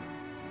koswa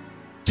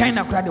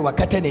China kura de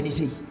wakata na ni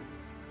sei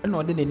ena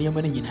ode na niam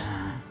na nyina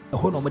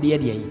eho no mode ye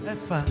de yi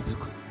efa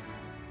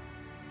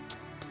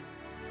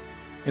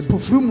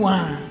empofrumu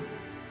a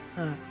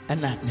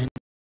ana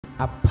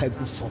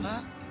apagu fom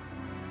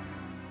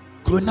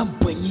corona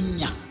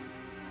banyinya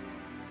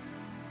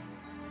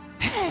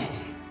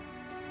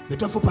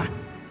betofo pa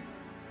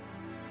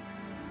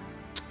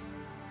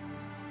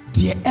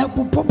die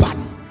ebo popan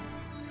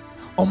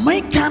o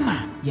my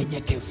Ghana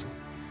yenye careful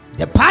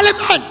the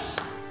parliament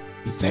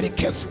be very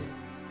careful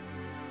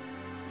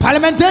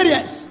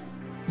Parliamentarians,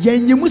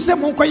 Yenimuse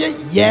Monkoye,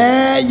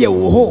 ye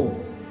wo.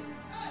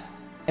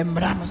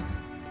 Embrano.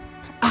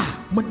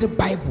 With the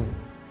Bible.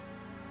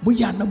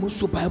 Muyana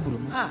Musu Bible.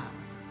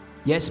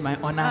 Yes, my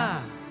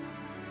honor.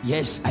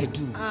 Yes, I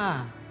do.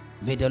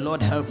 May the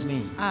Lord help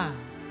me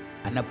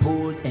and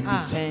uphold and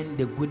defend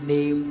the good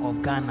name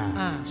of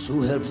Ghana.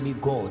 So help me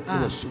God.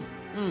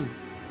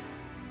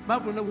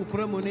 Bible no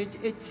kura mo ne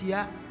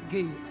etia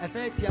gay asa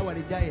etia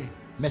wale jaye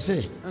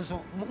mese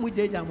nso mu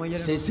jeja mo yere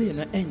say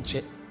no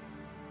enche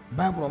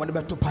Bible mo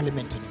be to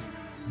parliament no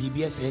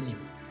BBS any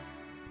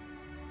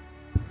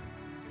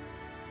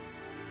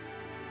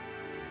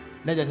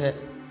na je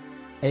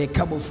say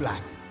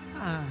camouflage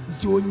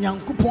nti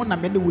onyankopon na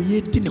me ne wo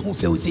ye di ne ho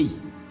few sei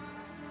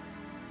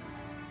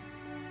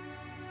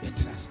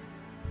interest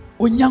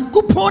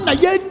onyankopon na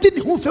ye di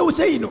ne ho few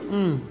sei no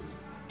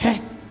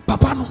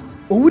papa no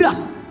owura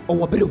no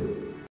owo brɛ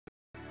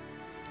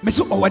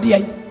meso owo de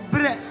ai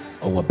brɛ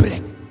owo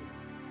brɛ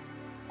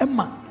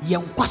emma ye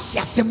nkwase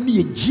asɛm ne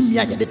ye jimi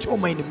a ye de to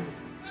man nim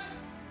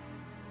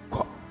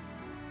ko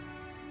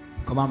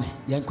come on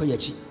ye nko ye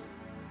chi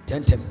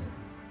tentem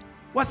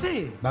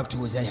wase back to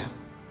Hosea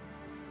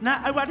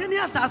na awade ne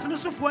asase no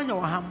sofo anya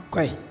wo ham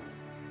kwai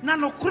na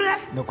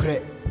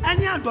nokure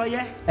anya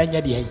adoye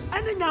anya de ai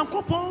anya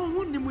nyankopɔn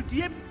hu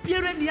nimudie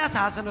biere ne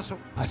asase no so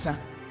asa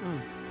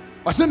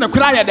wase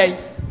nokure aya dai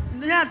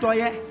nya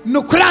adoye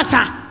nokure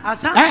asa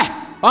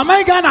oh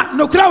my Ghana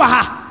nokure wa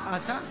ha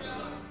asa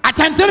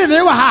atantere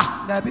ne wa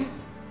ha dabi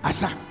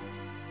asa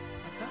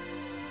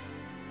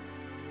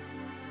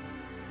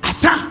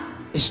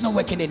it's not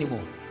working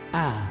anymore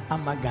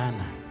ama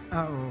Ghana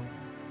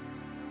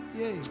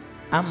yeah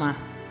ama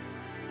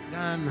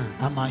Ghana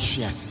ama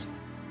hwiase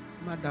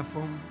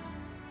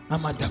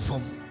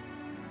Amadafom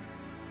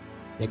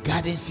the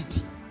garden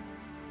city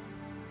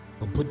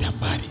of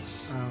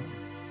Budambaris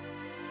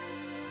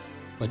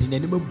but in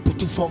animal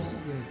Butufom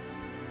yes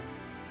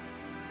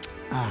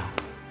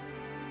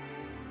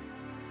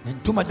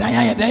and to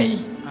Madaya day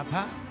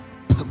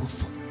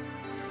Pagufo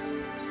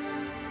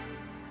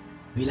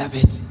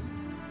beloved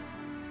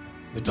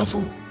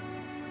Bedofo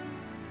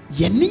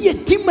Yeni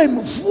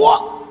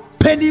Timemfo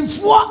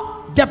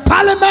Pennyfo the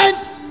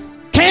parliament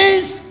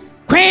kings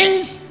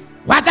queens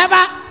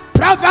whatever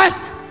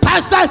prophets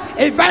pastors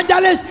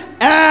evangelists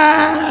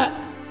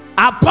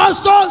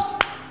apostles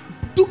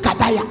to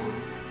Kadaya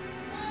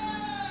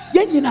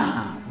Yenina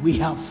we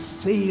have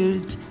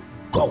failed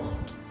God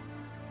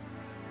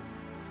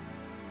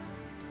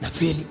na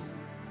failing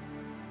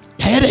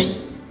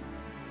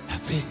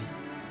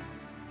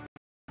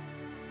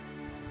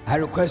I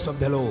request of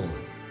the Lord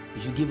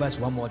you should give us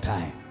one more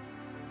time.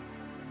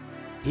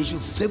 He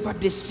should favor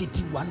this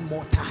city one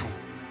more time.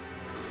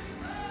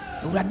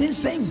 We are then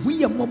saying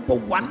we are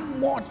one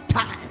more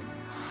time.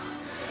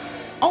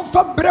 On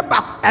for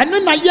breba and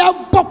then I hear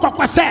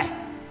boko say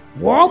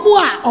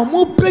womua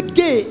omu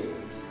gay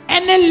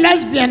any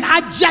lesbian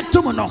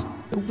ajatomono.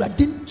 We are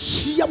then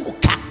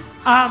chiamuka.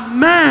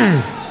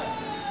 Amen.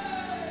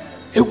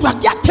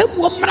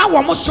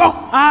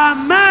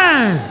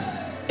 Amen.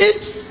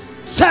 If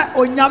say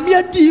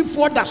onyame di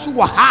for da so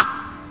wa ha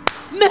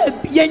na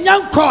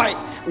yenyankoi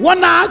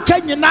wana aka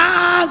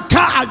nyina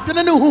ka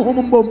adwene ne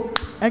hohombom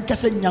enka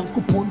se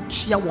nyankopon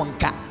tua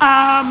wonka.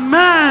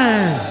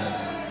 Amen.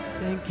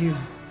 Thank you.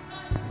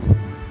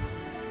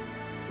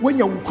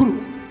 Wenya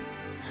wukuru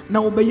na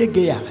obeye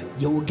ge ya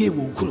ye woge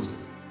wo wukuru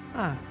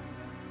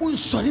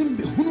unsori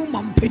mbe hunu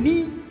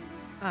mampani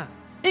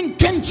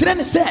nkenkyere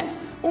ne se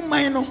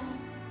umman no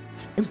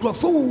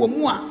nkrofo wo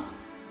mu a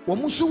wo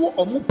mu so wo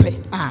omupe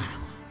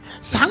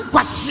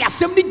sankwasi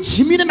asem ni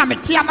jimi na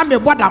metia na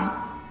mebodam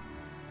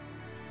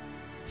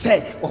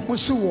say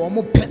omusu wo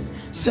omupe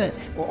say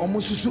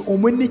omususu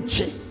omani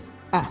che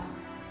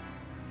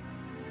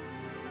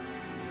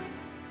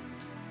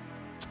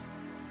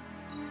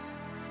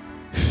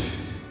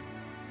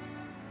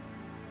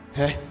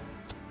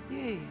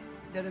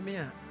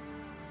Jeremiah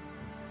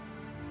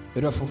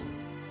Beautiful.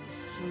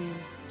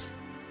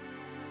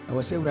 I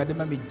was saying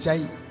rather me jai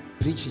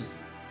preaching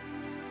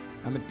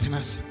I'm a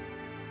tennis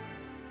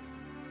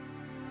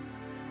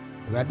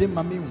rather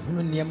mammy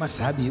who near my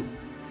sabi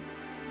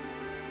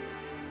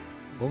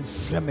on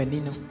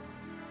Fremenino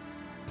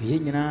the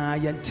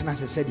young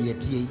tennis said yet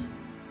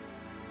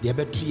the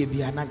other tree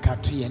be an anchor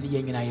tree and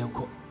young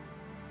ayoko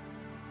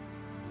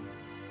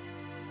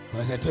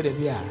was I told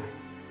the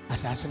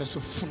assassin so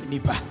full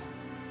nipa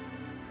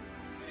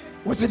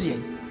what's it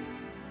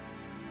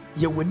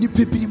ye wani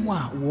pepini mu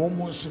a wo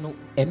mo so no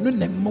eno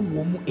na ma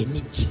wo mu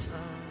eniji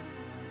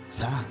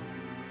sir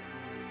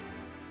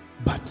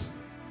but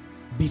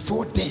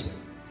before then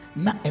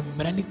na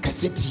emrani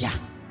kasetia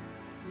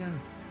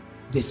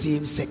the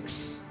same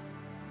sex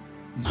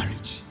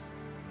marriage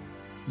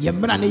ye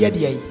mra na ye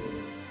de ai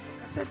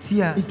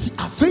kasetia iti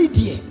afraid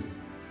ye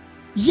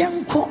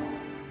yenko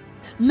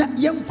na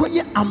yenko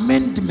ye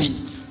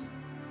amendments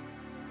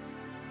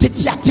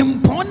tetia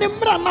tempon ne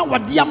mra na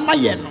wode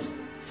amaye no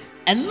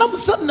enam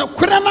so na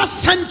kura na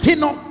sante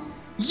no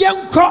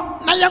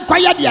yenko na yenko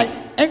ya de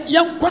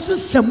young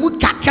questions some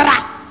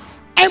kakara.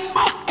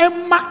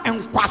 Emma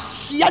and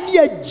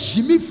Quasiania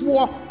Jimmy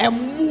for a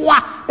moi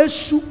a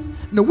soup.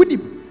 No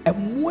winning a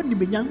more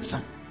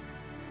Nimanyansa.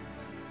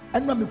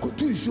 And Mammy could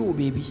do so,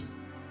 baby.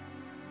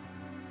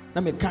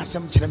 Now me can't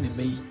some tell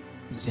me,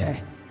 say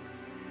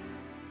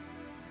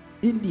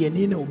Indian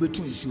in no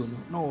between you,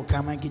 no,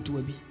 come and get to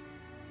a bee.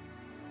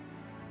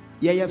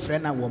 Yea,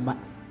 friend, a woman.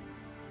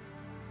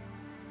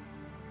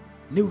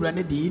 New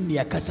running the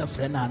India Casa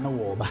friend, I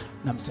know over.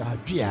 Namsa,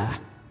 dear,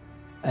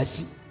 I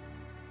see.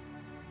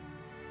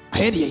 I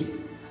hear ye.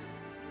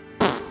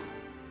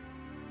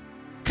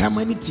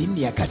 Cramanity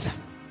India Casa.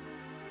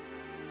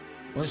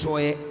 Also,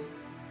 a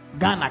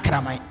Ghana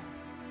Cramai.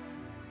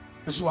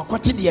 And so I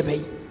quoted the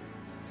bay.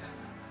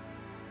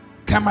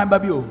 Cramai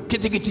Babio,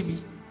 Kitty,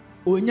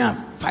 Onya,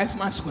 5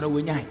 months for a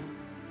winyan.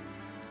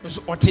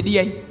 So, what did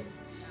ye?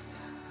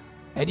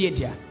 I did,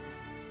 ya.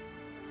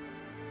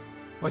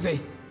 Was I?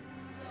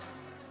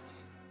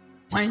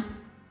 Why?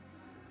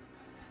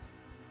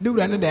 Do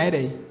run a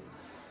day.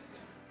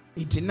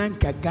 Iti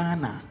nanka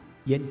Ghana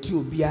yenti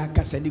obia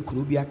kasa ni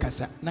kurubia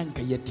kasa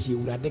nanka yeti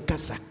urade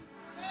kasa.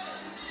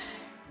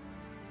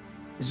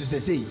 Nso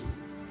sese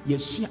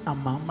yesu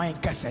amaman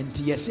kasa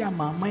nti yesi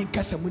amaman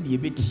kasa mu ne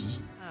yebeti.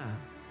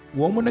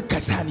 Wo mu ne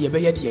kasa ne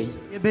yebeye de yi.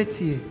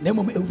 Yebeti. Na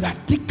mo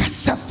urade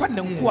kasa fa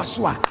ne nko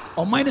so a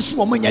o man ne so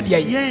wo manya de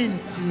yi.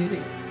 Yenti.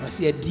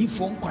 Wase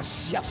adifo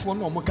nkwasiafo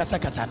no mo kasa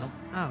kasa no.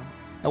 Ah.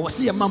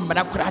 Wase ye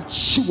mamra kora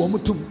chi wo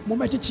mutum mo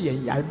machichi ye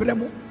ya brɛ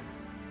mo.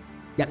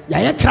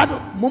 Ya krado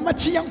mama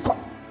chiyanko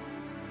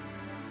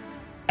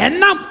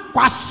enam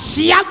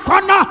kwasia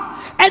kono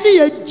ene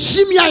ye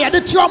jimia ya de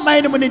ti o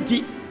man mu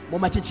nti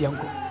mama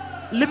chiyanko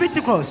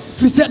Leviticus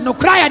fi se no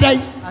kra ya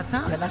dai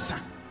asa ya lasa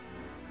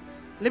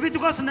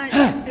Leviticus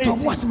 9 to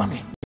mo asema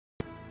me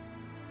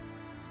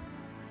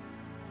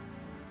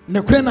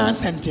ne kra na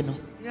asante no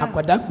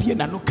akwada bie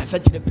na no kasa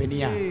kire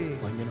pani a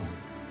onye no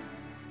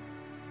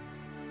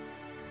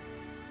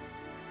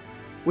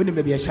woni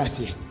me bia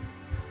hyase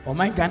o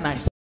my God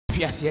nice.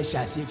 Yes,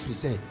 yes, free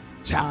say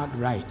child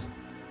right.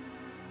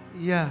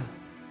 Yeah.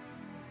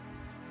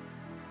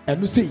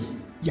 And you say,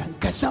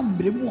 Yankasa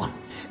Mremua,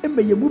 and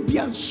may you be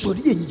on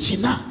sorry and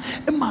Gina,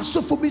 and my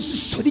sophomore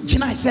sorry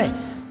Gina. I say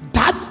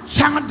that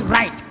child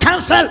right.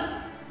 Cancel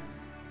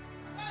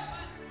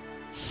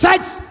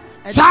sex,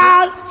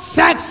 child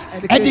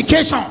sex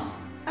education.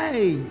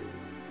 Hey,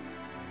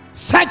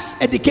 sex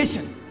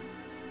education.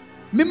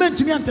 Me meant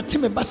to me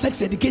entertainment, but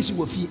sex education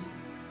will fee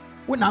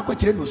when I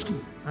got no school.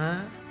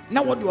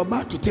 Now what you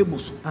about to table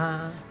so?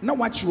 Now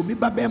what you will be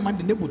baby man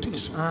the neighbor to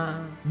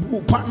so?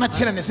 Boo partner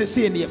children and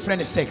say your friend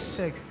is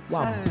sex.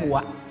 Wow,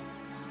 poor.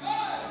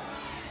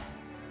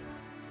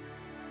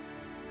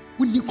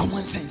 We need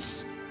common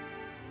sense.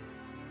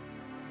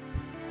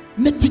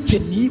 Ne teacher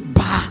ni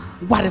ba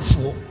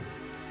warefo.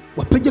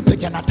 Wa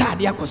peja na ta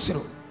dia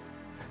kosiro.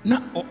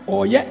 Na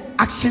oye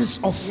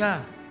actions of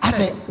as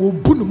a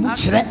obunu mu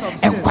kire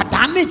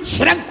enkwada ne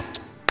kire.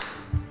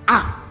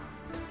 Ah.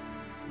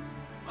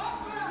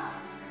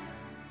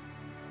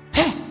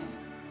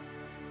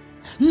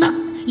 Na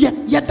ya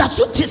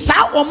dasuti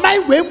sa o my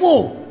way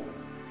mo.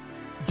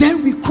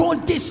 Then we call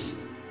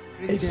this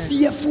a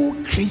fearful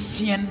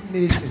Christian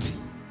country.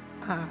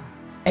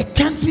 A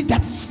country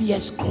that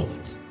fears God.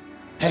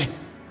 Hey,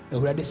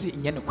 already say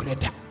in no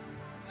correct.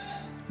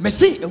 Me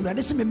say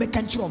already say me make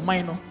country of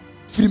mine no.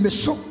 Free me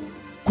so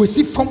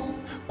kwesi fom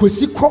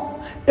kwesi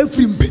ko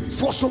every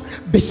before so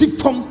besi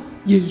fom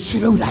ye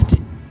nsure urate.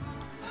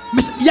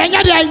 Me say ya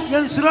nya dey ye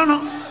nsure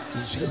no.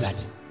 Ye nsure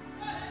urate.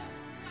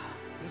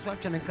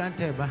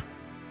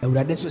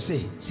 Awurade so say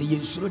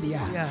yensuro de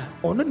a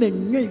ono na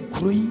nwen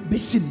kuro yi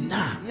besi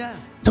na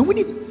na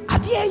woni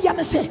ade ya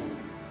na say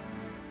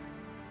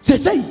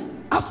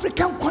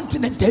African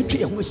continent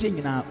atwa ho se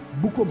nyina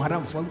bukom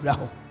haram fo wura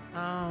ho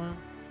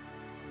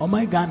oh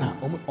my Ghana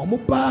omo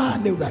ba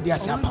na Awurade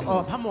asa pam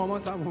oh pam omo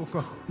sa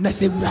ko na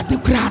se Awurade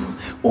kura no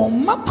o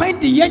ma kwan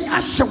de yen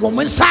ahye wo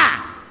mo nsa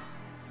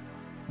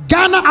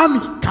Ghana army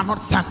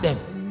cannot stand them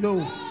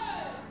no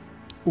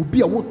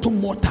obi a wo to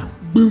mortar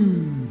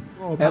boom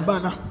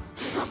Ebana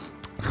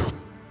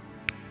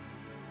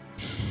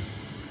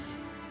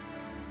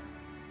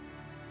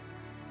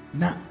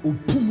na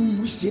opumu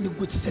musie ne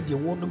go te se de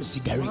wonom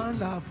cigarette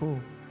wonderful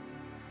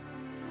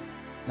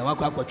na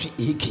wakwa akwatwe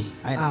AK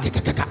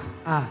kaka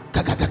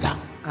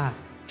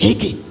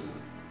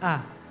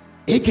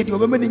AK de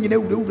obema ne nyina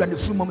wura ne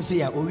furu mom se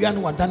ya owia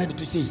no wadane ne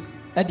to sei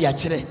e de a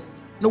kire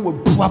na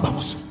wabu aba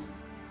mo so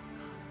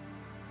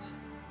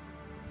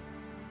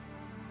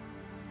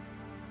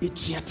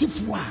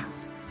etiatifo a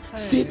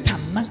Satan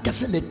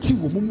nankasa na ti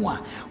wo mu a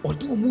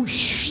ode wo mu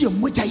hwie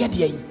mogya ye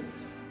de yi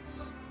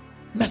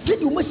na se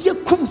de wo masie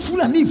kum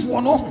fula na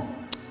ifo no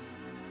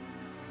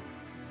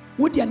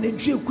wodi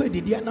anantwie kwa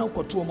didi na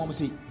ukoto wo mom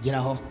se gina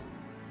ho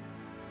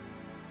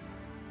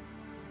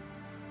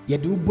ye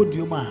de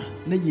uboduo ma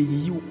na ye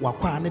yi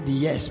wakwa na de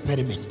ye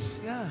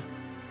experiment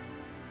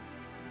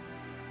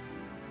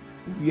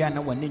ya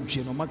na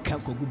wanantwie no maka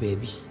kogu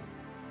baabi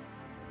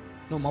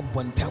no more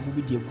bonta will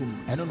be the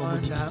gum. I don't know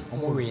what did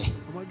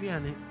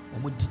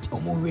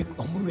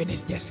Omore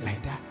is just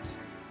like that.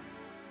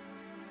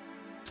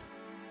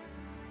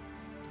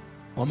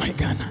 Oh my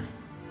Ghana.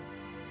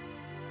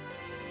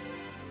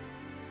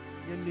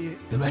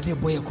 The radio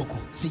boy Coco,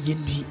 see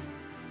Yendi.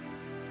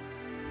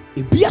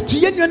 A beer to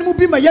Yen will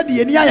be my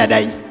yadi and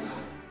Yayadai.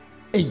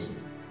 Eh,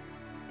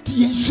 the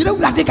Sura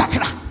Lade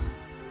Kakra.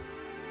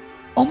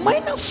 Oh,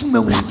 mine of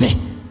Fumelate.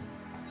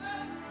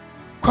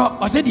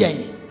 Was it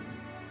ye?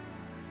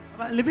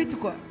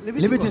 Leviticus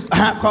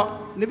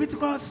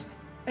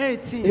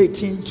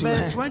 18 to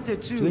verse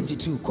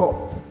 22.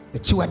 Call the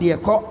two idea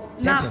call.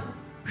 Now,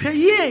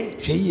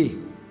 Sheye.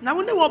 Now,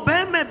 when they were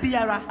Bama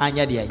Biara,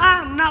 Anyadia.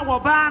 Now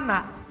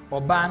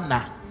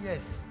Obana.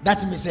 Yes.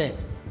 That means say,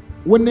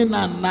 when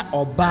na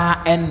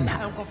Oba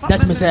enna.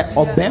 That means say,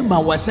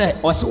 Obama was say,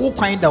 or so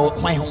kind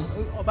of my home.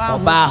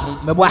 Oba,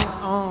 me boy.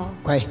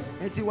 Quay.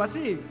 It was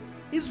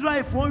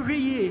Israel for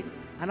ye.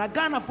 And a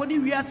Ghana for the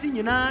we are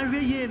seeing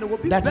no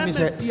be that means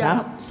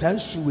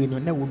Sansu no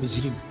na wo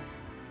Muslim.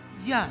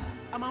 Yeah,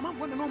 a mamma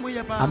for no more.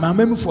 A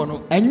mamma for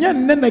no, and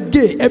yan na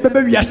gay,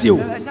 ebebe we are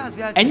seeing.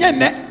 And yan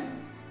ne.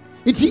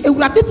 It's a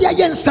Radia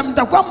yen some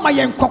the one my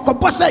yen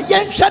cocobossa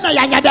yen shana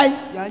yanyadai.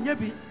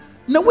 Yanyabi.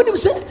 No one will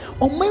say,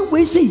 on my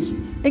way say,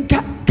 and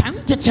can't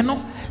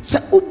tell. Say,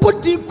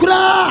 Ubodi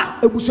Kura,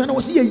 a Busana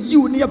was here,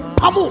 you near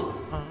Pamu.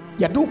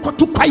 Ya do got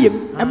to pay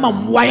him, and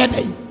Mam wired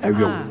a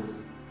real.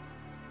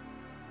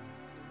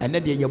 And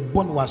then your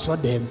bone was so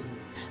them.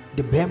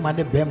 The Bema,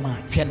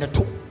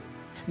 Pianato.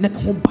 Then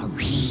home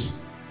Barry.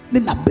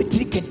 Then a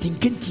betty kenting,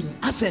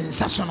 as in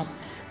Sassono.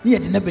 Near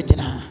the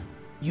Nebedina.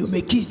 You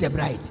may kiss the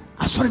bride.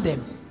 I saw them.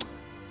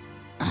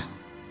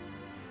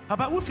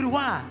 About what free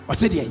one? I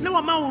said, no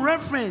amount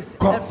reference.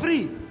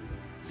 Free.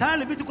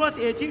 Leviticus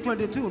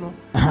 18:22. No.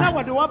 Now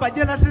what the one by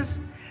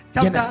Genesis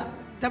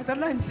chapter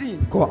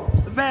 19.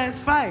 Verse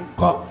 5.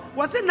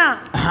 What's it now?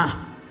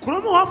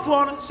 Chromo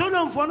for so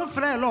long for no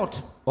free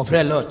lot. Of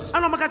free lot. I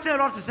don't make a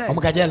lot to say.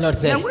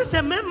 And we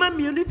say, Mamma,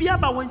 you be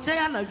about one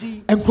child.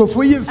 And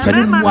Kofi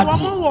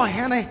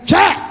Annan.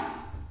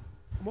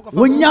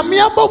 When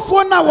Yamiabo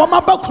for now,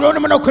 Wamaba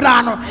Chronoman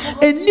Crano,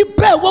 and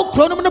Nipper will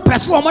Chronoman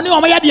press woman on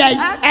my idea.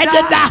 And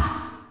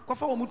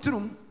Kofa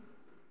Mutrum.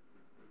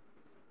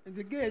 And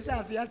the gay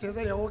shall see as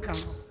they all come.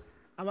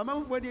 I'm a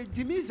man for the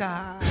Jimmy's.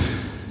 Now,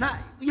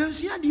 you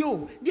see,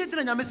 you get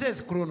the name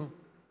says Chrono.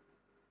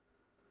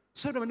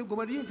 So the man go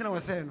into our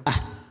saying.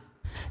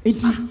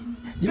 It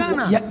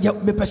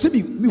me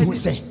perceive me who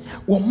say,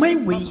 well, my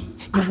way,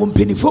 you won't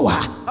penny for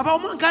her.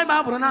 About one kind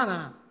of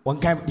banana. One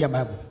kind, dear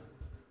Bible.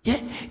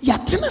 Ya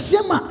tena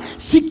sema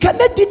sika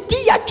na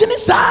didi ya twene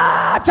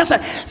saa tasa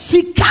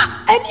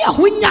sika eni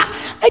ahonya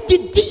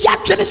edidi ya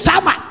twene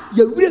sama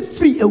ya wure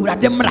free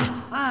ewurade mra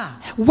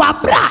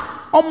wabra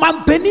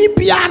omampani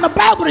bia na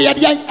Bible ya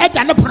de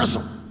eda ne pono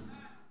so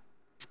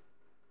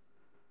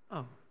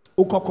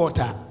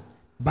ukokota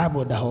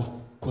Bible da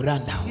ho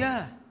Quran da ho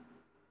yeah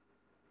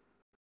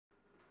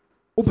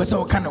upesa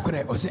wakana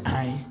kore o se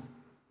ai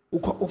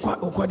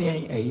uko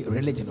de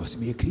religion o se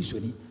me Kristo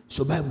ni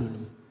so Bible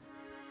no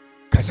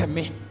Cause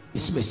me,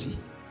 it's messy.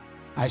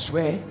 I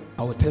swear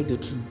I will tell the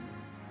truth.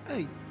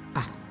 Hey.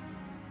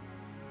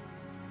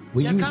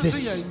 We use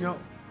this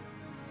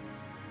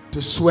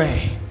to swear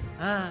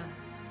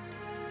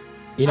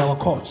in our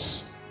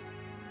courts,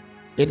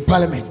 in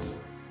parliament,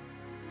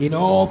 in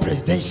all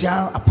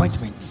presidential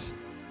appointments.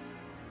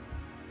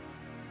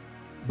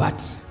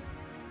 But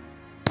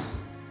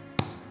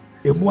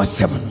a more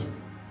seven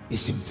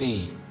is in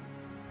vain.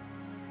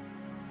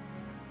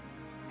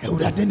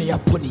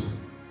 Pony.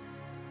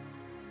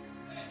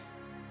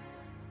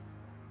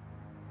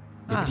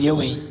 Dear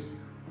way,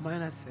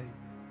 mine I say.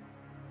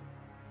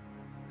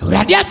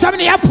 Radia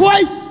Sammy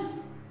Apoy.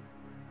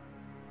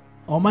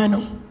 Oh,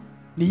 mine,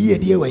 the year,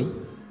 dear way.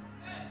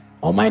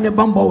 Oh, mine, a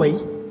bumble way.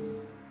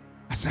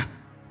 Asa.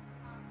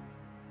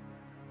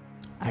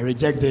 I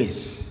reject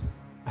this.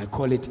 I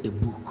call it a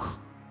book.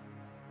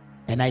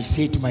 And I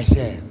say to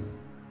myself,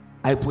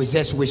 I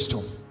possess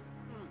wisdom,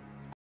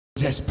 I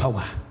possess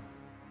power.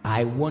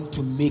 I want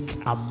to make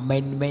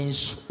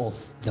amendments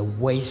of the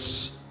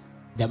voice,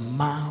 the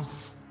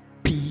mouth,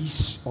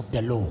 peace of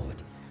the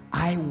Lord.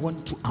 I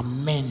want to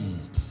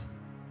amend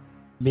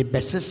me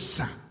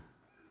besesa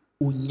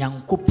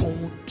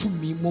unyankopon to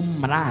me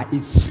mumra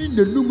ifri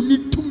nenum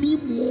ni to me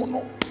mo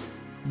no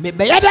me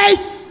beyadai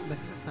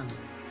besesa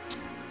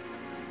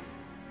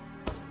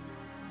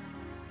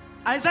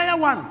Isaiah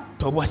 1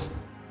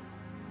 Tobwas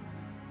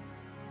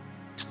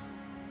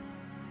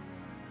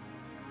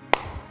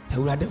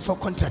Ewurade for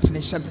contract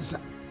nation mensa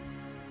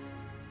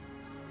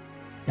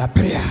ya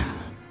prayer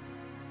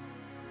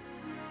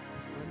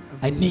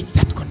I need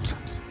that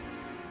contract.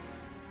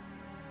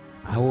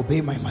 I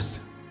obey my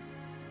master.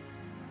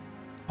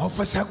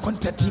 Officer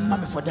contacting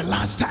mommy for the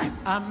last time.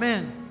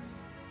 Amen.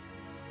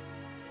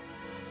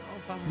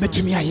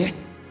 Met me here.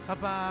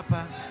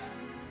 Papa.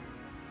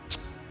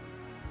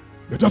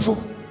 Beautiful.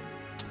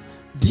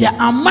 Dear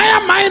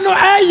Amaya Mino,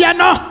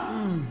 no.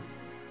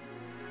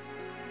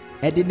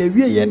 ɛde na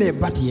wie ye na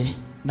ebade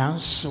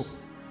nanso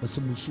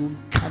osemusu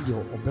ka de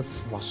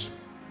obefo so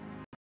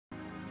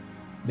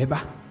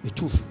meba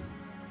metuf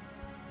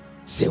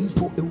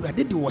sempo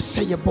ewurade de wo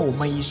seye ba wo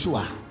man yi so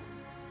a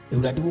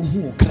ewurade wo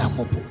hu o kra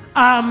mopo.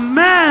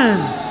 Amen.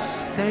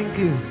 Thank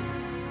you.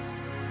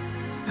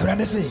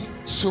 Ewurade say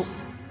so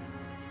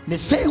ne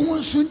say ho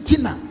nso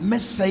ntina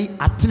mesai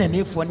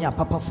atenenefo ne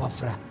apapafo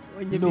afra.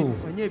 No.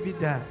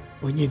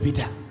 Onye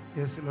bida.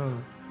 Yes,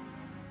 Lord.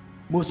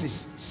 Moses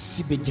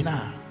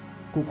sibegina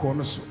koko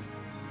no so.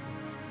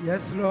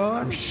 Yes,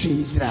 Lord.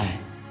 Israel.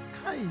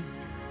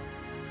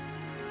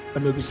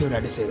 And we say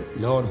that they say,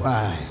 Lord,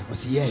 why? I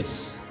say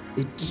yes.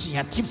 A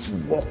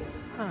chiatif war.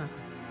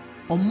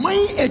 On my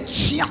a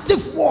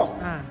chiatif war.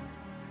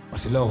 I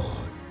say, Lord,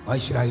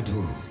 what should I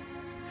do?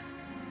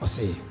 I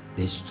say,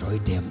 destroy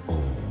them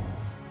all.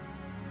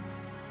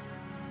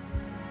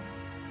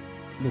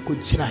 No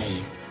good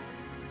tonight.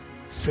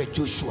 Fred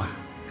Joshua.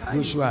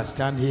 Joshua,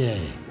 stand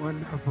here.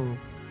 Wonderful.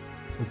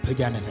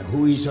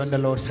 Who is on the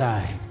Lord's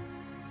side?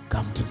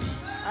 Come to me.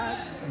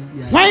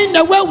 Why in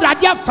the world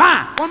Radia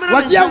Fa?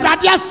 What you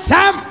Radia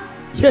Sam?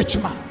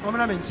 Yechuma.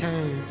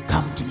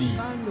 Come to me.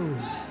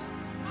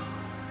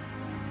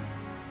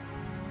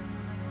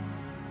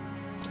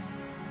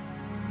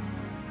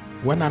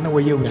 When I know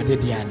where you Radia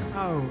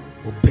Diano.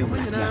 Obey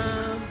Radia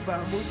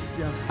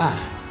Fa.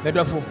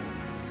 Bedofo.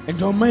 And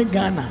don't mind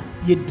Ghana.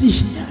 Ye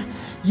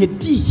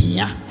di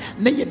here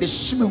na ye de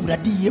sume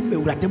urade ye me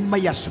urade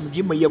maya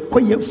sumje me ye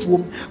koye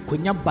fuom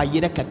konya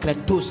bayere kakra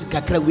tos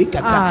kakra we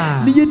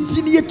kakra ni ye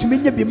di ni ye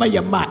tumenya bi maye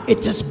ma.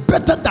 It is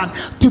better than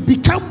to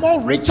become more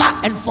richer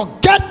and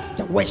forget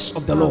the words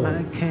of the Lord.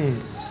 Okay.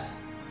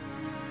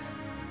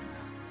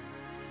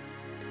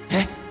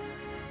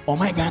 Oh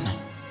my God,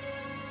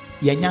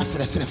 ye nya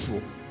sresrefo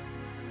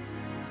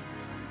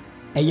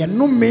e ye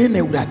no me na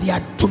urade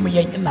atom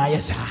ye na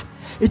yesa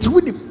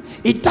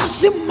it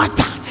doesn't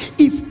matter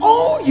if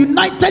all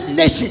United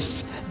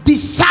Nations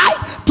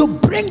decide to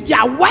bring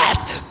their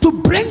wealth, to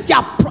bring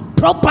their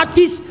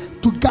properties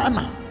to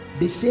Ghana,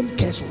 the same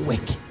case will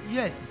work.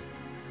 Yes.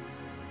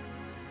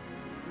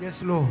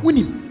 Yes, Lord. When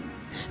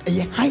a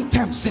high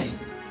time say,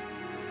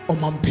 O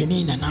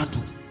Mampeni na Nato,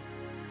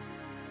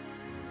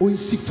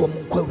 Unsi from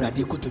Kwara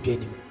de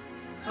Kotogeni.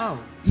 Oh.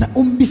 Na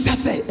umbisa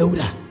say,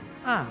 Eura.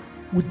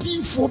 Would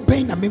you for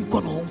pain a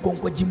Memcon Hong Kong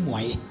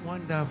Jimway?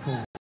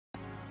 Wonderful.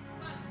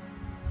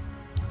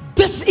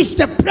 This is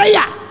the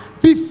prayer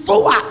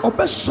before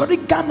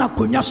Obesori Ghana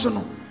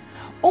Konyasono.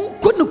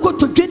 Unko no go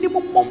to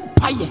Jenimu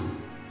Mompaye.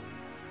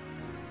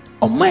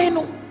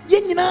 Omaino,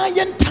 Yenina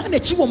Yentana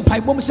Chiwon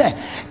Pai Bom say,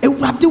 a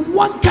rabdi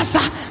one casa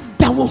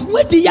that will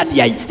wait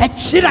yadia a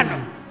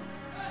chirano.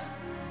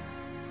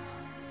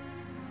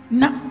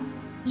 Na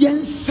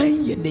yen say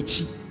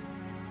Yenechi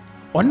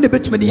on the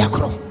between the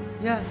Yakro.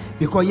 Yeah,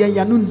 because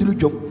Yanun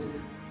Drujo.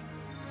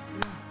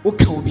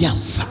 Okay, will be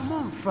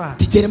unfa.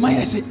 Did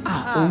Jeremiah say,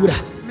 Ura?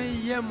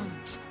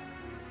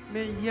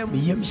 Me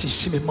yem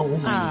she me ma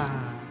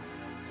woman.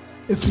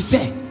 If you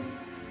say,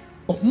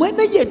 oh, when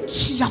I yet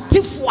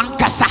chiatif one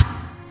casa,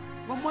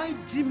 my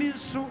Jimmy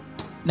so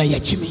na ya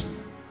Jimmy.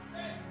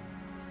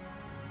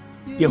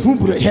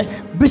 Yehumbro he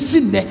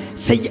besin ne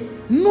say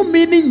no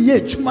meaning ye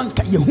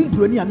chumanka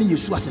Yehumbro ni ani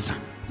Yesu asesa.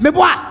 Me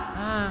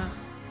boa.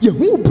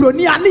 Yehumbro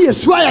ni ani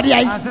Yesu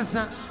ayade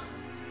asesa.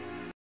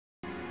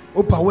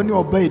 Opa woni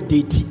oba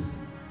date.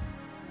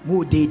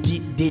 Mo date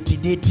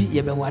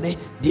ye be ware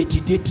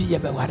date ye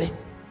be ware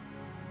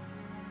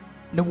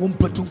na won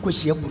patun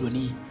kwahia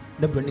buroni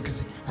na buroni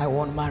say I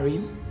want to marry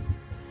you.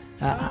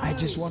 I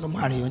just want to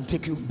marry you and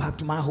take you back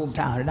to my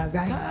hometown. That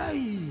guy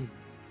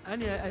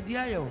ani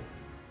adia yo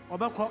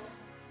obekọ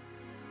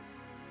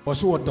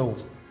oso wodo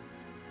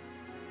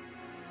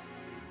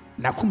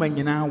na kuma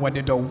nyina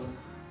wode do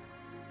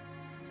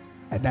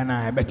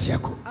adana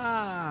ebetiako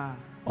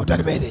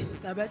odane bede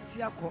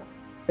ebetiako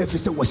if you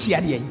say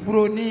washia de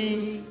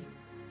buroni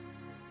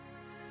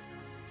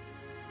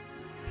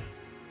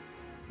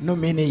no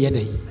mene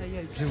yede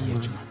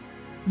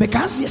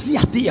because yes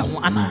ya de ho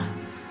ana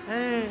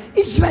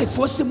Israel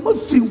for se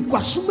mafiri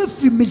nkwaso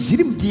mafiri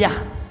mezirim dia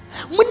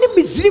muni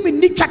mezirim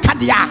ni twaka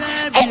dia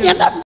enya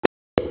na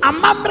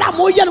amamra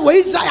mo ye no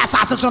Israel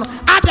asase so no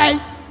adan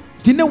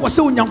dine wo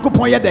se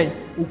onyankopon ye dan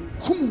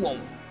okum won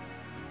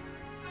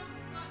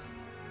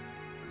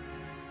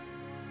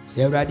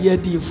se awrade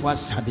adi fo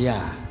asade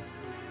a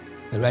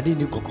awrade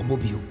ni kokobo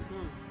bio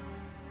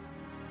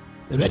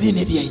awrade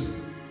ni dia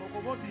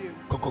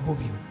kokobo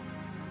bio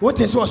what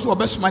is so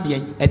obesuma dia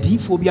adi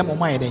fo bia mo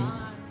ma ye dan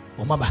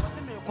o maba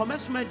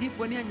komesuma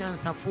difo ni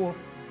anyansafo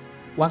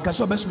wanka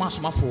so obesuma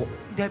asomafo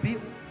dabi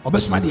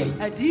obesuma dia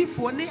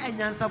adifo ni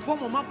anyansafo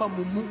mo maba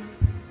mumu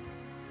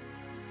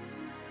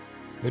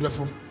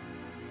beautiful.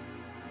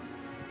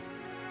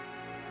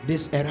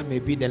 This era may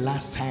be the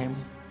last time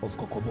of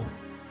Kokobo.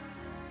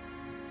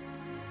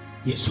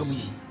 Yes, so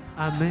me.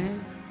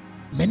 Amen.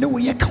 Mene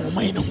we ye ka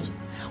omai no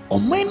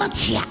omai na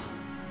chia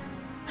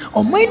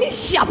omai ni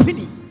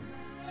siapini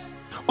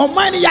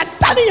omai ni ya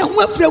dane ye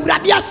ho afra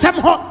awurade asem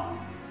ho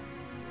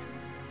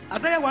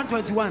Isaiah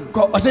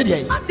 121. I said,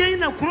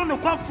 Adena Kurono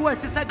Kwafu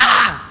to say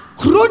Ghana.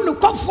 Kurono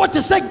Kwafu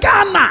to say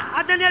Ghana.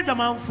 Adena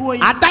Dramanfu.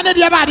 Adana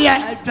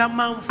Diabadia.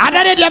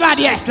 Adana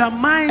Diabadia.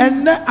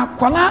 And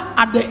Aquala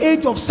at the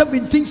age of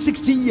 17,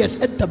 16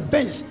 years at the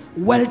bench,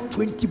 well,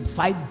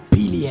 25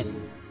 billion.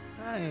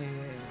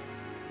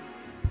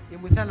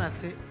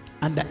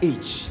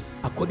 Underage,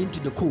 according to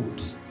the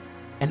code.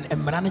 And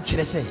Emrani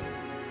Chere say,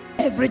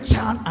 every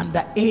child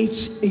under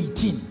age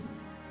 18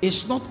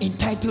 is not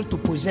entitled to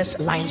possess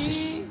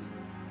licenses.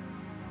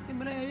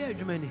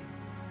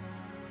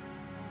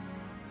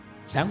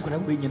 Some could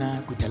have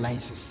been good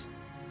licenses.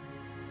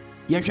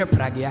 Yasha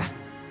Pragia,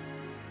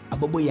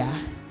 Aboboya,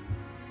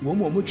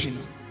 Womo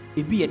Muchino,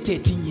 it be at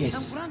 13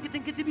 years,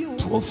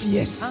 12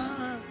 years,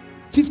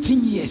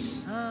 15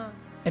 years,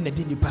 and a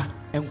dinipa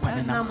and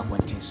Quanana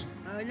Quantes.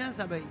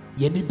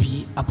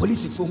 Yenibi, a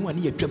police for 1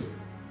 year term.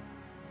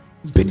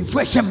 Penny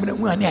fresh and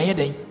one year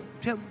day.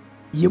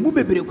 You move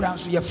a bit ground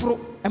so you're fro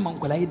among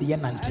Colay the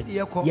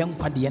Yananti, young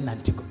Quadian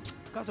Antico.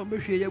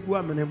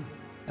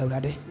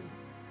 Already,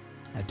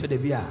 I told the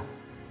Via,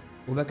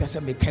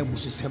 Ubacasa me came with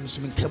some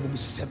swimming cable with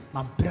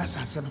some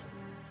brassan.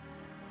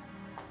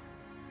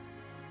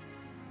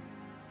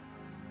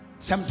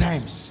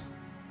 Sometimes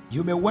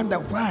you may wonder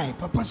why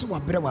Papa so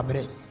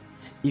wabre.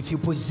 If you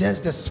possess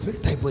the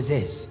spirit I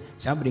possess,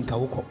 somebody can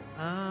walk.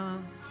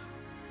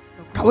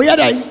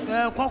 Kawayadai,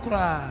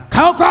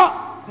 Kauko,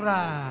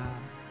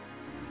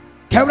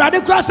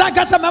 Kauradi cross, I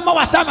got some mamma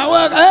was some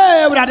word.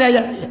 Eh,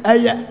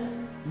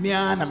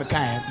 Miana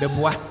Makai, the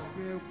boy.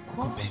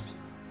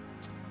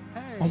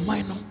 Oh,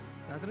 my no.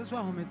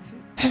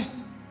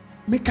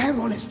 Makai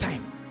Rollins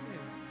time.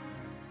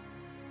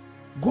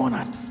 Gone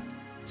at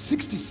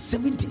 60s,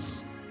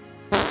 70s.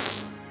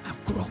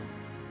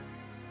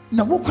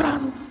 Now,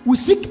 Wokrano, we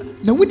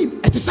seek no winning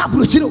at the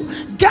Sabruchino.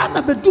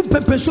 Ghana, but do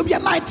pepper so be a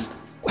night.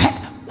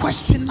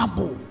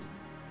 Questionable.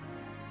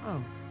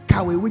 Oh,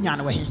 Kawe Winyan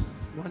away.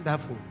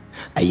 Wonderful.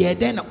 A year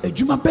then a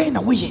Juma Bain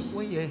away.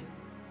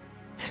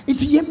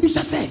 Into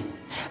Yembisa say,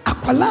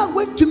 Aquala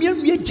went to me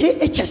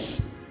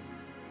JHS.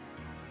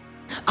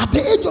 At the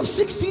age of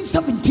 16,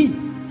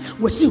 17,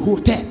 was he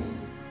hotel.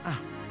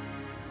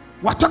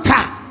 What a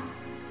car.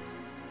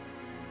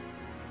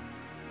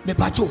 The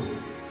bacho.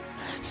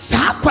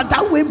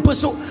 Sakwada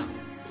Wemposo.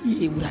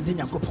 Ye would have done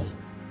Yakopon.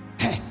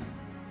 Hey,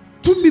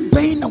 to me,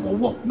 Bain and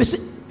war,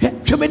 Miss.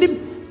 To me,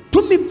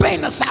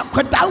 pain a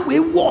sakwada we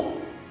walk.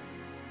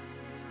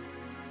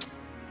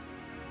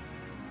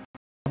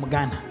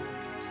 Ghana.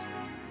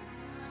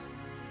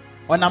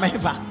 On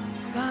Ameva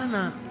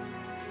Ghana.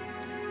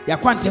 Ya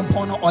quantum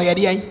pono or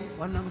yadi.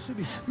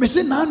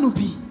 Messi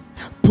Nanubi,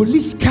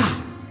 police car.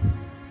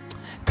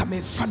 Come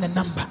in front a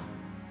number.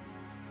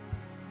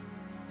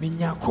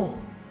 Minyako,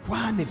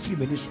 1 and 3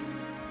 minutes.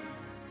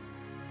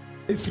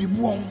 If you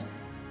won't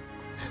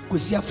go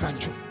see a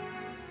Francho.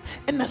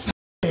 And that's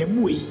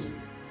Mui.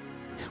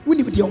 We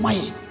need your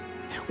way.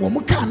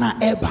 Womukana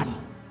Eban.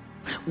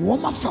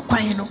 Woma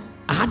Faquino,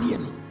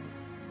 Adian.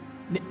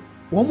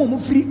 Woman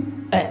free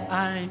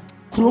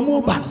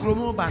Chromo ban.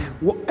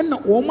 And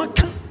Woma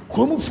can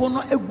chromophone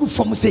a good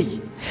from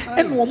say.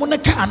 And woman a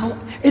cano,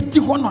 a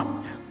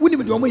Tijuana. We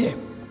need your way.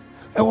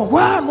 A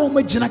while no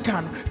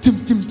Majinacan,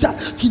 Tim Chat,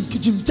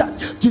 Jim Chat,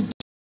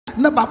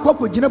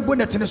 Nabako, Jina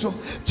Bonateneso,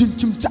 Jim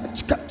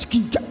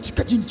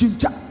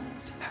Chat.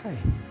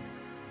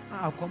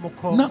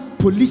 Not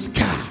police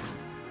car.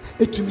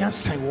 It to me a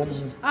sign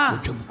woman.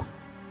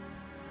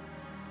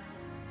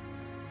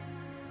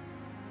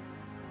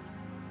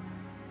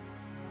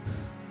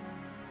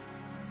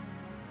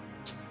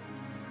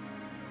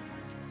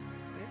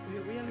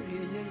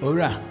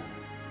 Ora.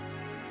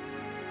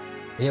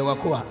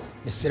 Ewakoa,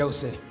 the Sero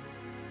say.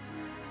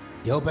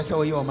 Your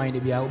person, your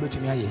mind be able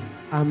to me.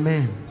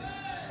 Amen.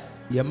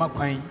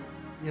 Yamaquine.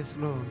 Yes,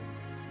 Lord.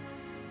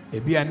 A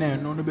be a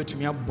name, no bit to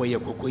me, boy, a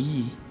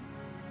cocoy.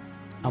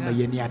 I'm a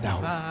yenia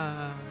down.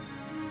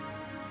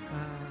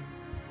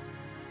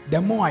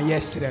 The more I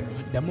yesterday,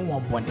 the more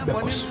one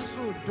because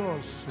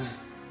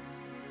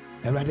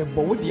I rather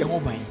board the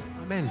home.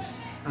 Amen.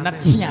 Not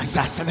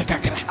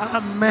Kakra.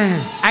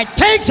 Amen. I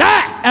take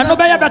her and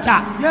nobody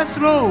better. Yes,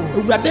 Lord.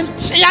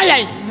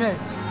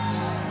 Yes.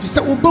 If you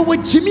say, Ubo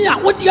with Jimmy,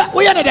 what you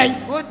are today?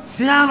 What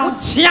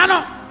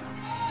Tiano?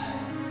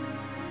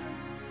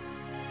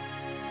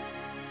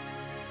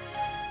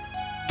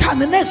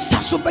 Canoness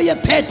Sasobaya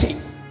 30.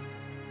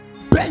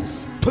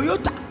 Benz,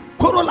 Toyota,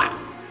 Corolla.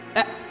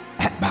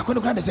 Back on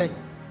the ground, say,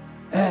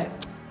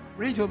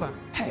 Range Rover.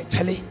 Hey,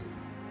 Charlie.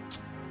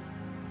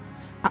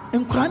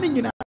 I'm crying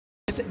in a.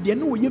 They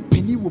know you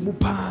penny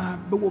womupa,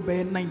 but will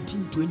be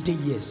 19, 20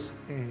 years.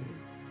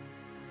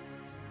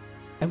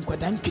 And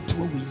Quadanke to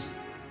a wee.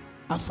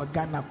 I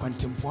forgot now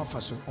quantum point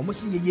for so.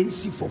 Almost a year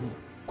see for me.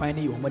 Quite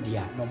a young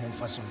dear, no more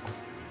for some.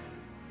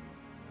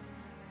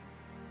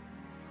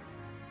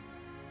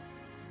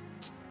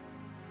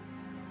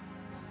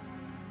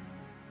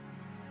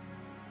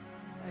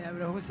 I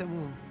have a whole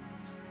seven.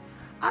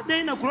 I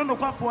didn't a chrono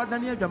for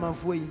Daniel Jaman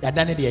for you. That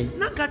Daniel,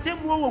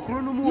 Nankatem wo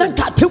chrono,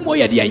 Nankatem wo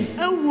ya dia.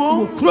 And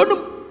wo chrono.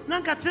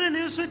 Nanka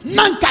tenene so ti.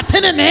 Nanka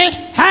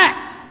tenene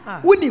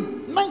ha.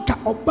 Unim nanka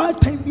oba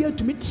time bia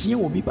to me tie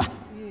obi ba.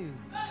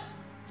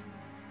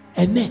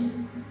 Ene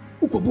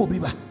ukobo obi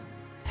ba.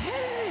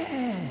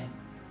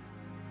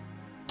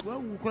 Wa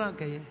wu kura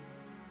nka ye.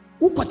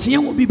 Ukotie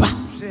obi ba.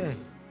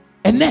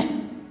 Ene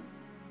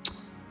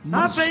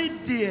na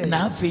faidi.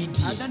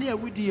 Adane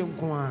awudi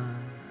enko a.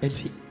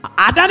 Enti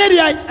adane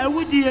dia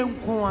awudi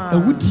enko a.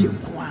 Awudi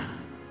enko a.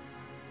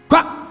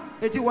 Kwa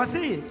eti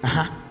wase.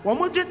 Wo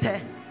mo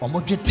dwete.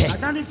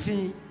 Adane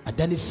fi.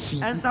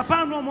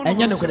 Ensapa no mo.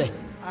 Enye nokore.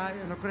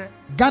 Nokore.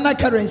 Ghana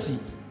currency.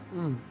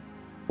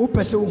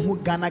 Upese wo hu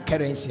Ghana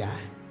currency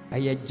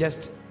a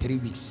just 3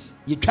 weeks.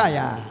 You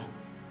try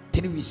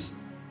 3 weeks.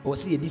 Or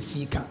see a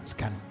different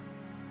scan.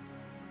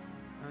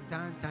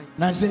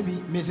 Now say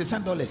me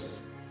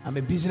 $600. I'm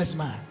a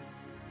businessman.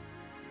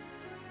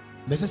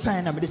 Mrs.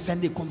 Sign I'm the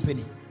Sunday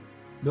company.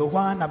 The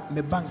one at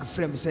my bank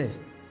frame say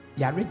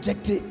you are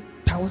rejected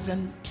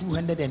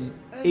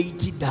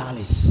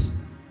 $1,280.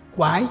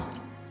 Why?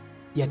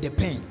 You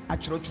depend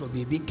actually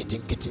baby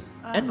getting.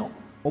 And no,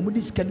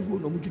 omudis can go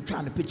no much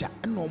trying to picture.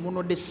 And no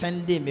more the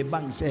Sunday my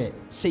bank say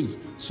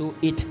so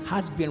it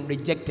has been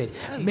rejected.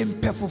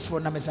 Men perfect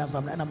for Namasa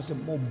family and I'm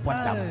saying more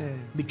bottom.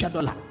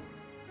 $1.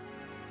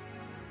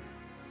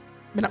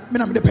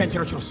 I'm the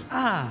pension.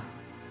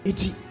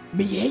 It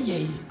me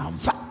ye am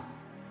fat.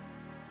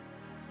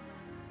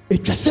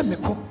 It just said me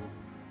come.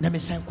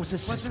 Namisan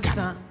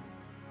Cossa.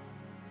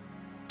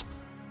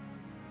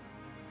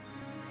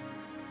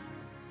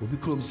 Obi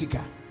Chrome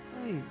Sika.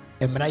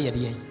 Emraya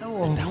dear.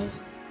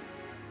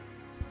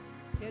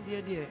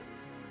 Dear.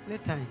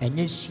 And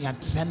yes, you are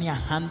Tania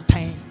hand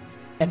time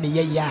and the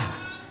ya.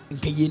 In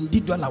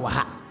Kayendi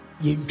 $1.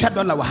 Ye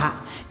 $1 waha.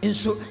 And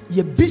so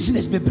your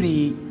business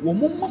be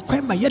woman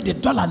quite my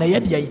 $1 na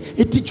yadi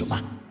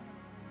etijuma.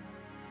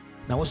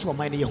 Now what's what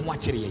mine ye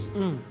watch ye?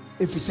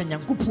 If you send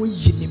Yankupu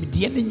yinim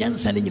the end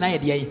yansan in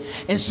idea.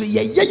 And so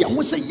ye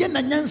who say yen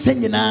and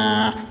yansan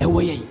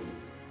away.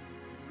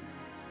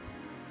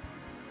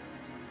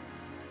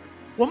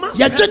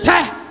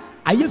 Yajeta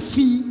are you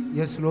fee?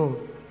 Yes, Lord.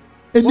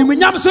 And you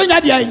mean I'm so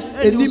yadia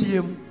and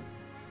him.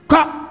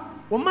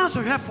 Woman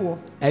so careful.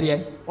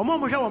 Eddie, Omo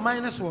hwe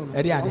minus one.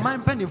 Eddie,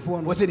 man penny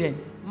for. What's it?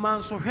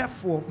 Man so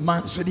careful.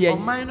 Man so dear.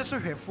 Minus so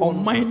careful. Or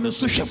minus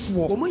so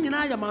careful. Omo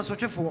nyina ya man so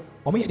careful.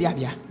 Omo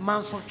yadia.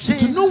 Man so.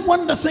 To no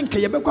wonder senka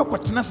yebekwa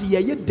kwatenase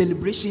ye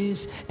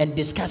deliberations and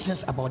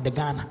discussions about the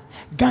Ghana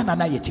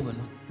na yetimu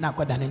no. Na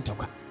kwa dane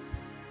ntokwa.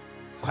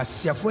 Kwa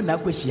siafo na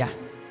kwasia.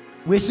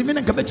 We si me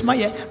na kabetuma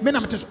ye me na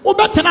meteso.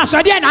 Obetena so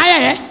ade na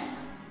aye.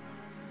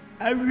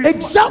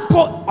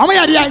 Example,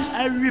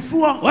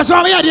 what's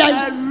all my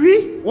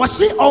was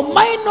see on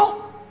minor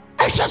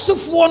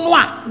Ashasufu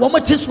noa,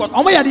 woman tis what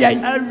on my idea,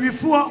 and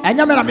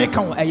Yamera make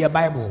a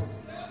Bible.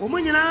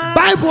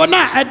 Bible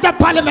now at the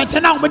parliament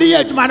and now with the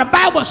edge man a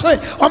Bible say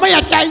on my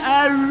idea,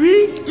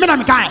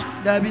 Madam Kai,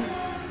 Debbie.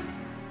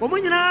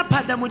 Woman,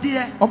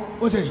 Padamudia,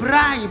 was it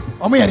bribe,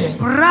 on my idea,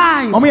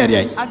 bribe, on my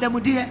idea,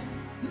 Adamudia.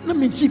 Let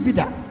me see be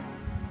that.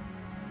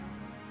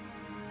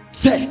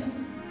 Say.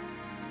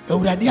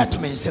 Uradia to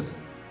mention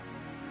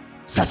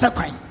Sasa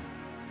Quine.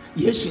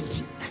 Yes,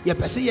 ye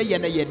pese ye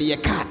na ye de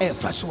car air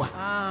faswa.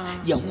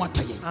 Ye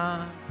wanta ye.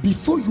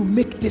 Before you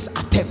make this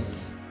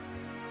attempt,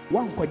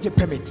 one kwaje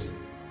permit.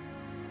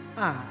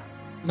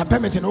 Na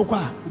permit no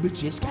kwa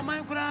ubetu eska.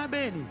 Mama kura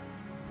beni.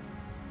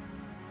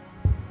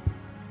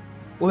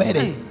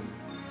 Where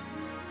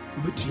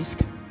ubetu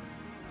eska.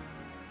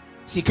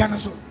 Sika no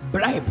so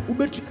bribe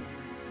ubetu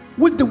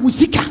with the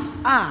wusika.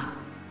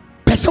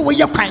 Pese we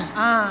ye kwan.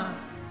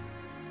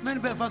 Men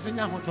be fa so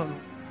nya hoto no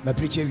ma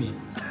preacher wi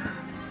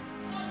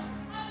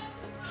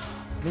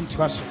nin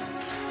twaso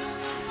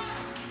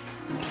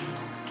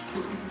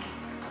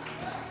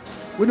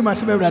woni ma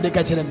se me urade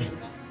ka kire me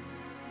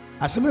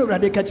aseme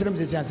urade ka kire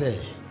me say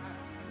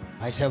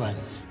my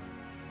servant,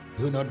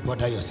 do not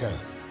bother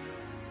yourself.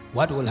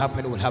 What will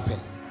happen will happen.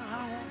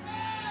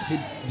 I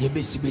said the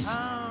besi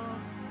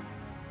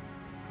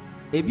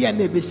ebia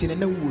na ebesi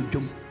na wo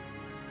dwom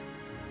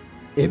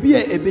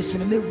ebia ebesi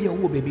na wi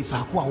wo baby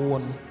fa ko awo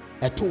no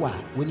etoa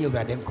woni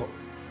urade nko.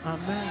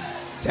 Amen.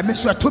 Se me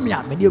so atomi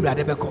a me ni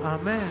urade beko.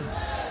 Amen.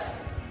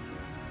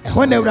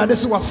 Ehon na urade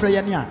se wafre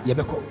ye ne a ye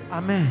beko.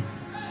 Amen.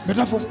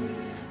 Metafo,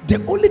 the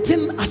only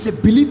thing as a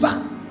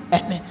believer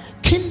and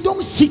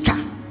kingdom seeker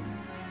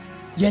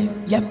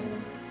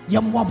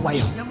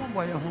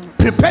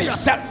prepare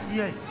yourself.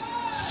 Yes.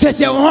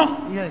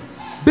 Yes.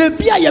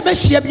 Baby a ye be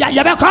hia bia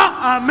ye beko.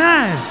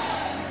 Amen.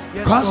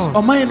 Because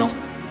o man no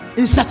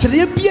in such a be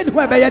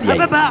who be ye dey.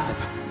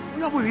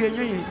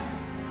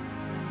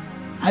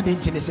 I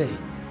didn't say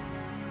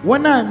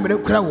one I'm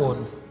kura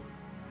won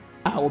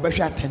a wo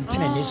behwa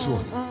tentene ne so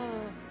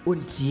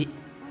ontie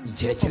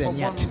nkyerɛkyerɛ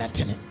ne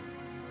atenatene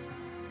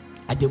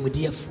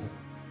ademudiefo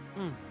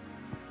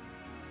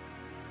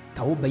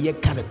ka wo bɛyɛ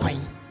kare kwan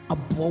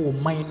aboa wo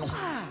man no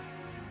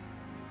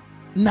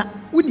na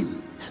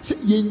unim sɛ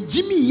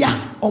yenjimi ya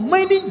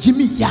ɔman ne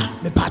njimi ya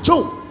me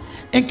pacho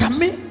enka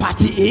me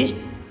party a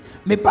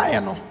me bae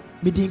no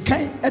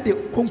Midinkai at the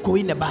Conco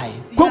in the bay.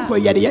 Conco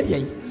yadi.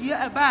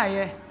 Yeah,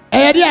 buy.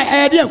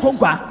 Idea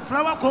Conqua.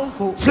 Flower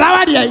conco.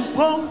 Flower day.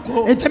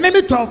 Conco. It's a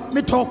me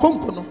talk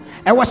Conco.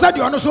 And was that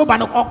you on so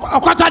ban or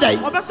quarter day?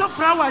 Obeto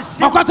flowers.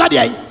 Or quarter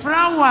day.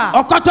 Flower.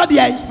 Or quarter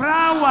day.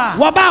 Flower.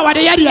 What about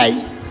the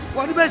yadi?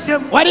 What do you say?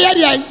 What the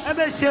yadi?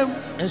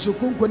 Ebeshem. And so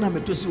Conco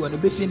Namatosi when the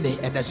basin day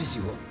and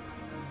that's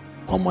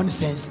common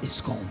sense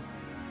is gone.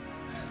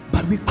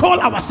 But we call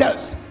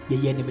ourselves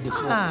yeah name the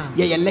floor.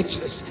 Yeah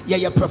lecturers,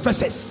 yeah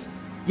professors,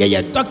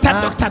 yeah doctor.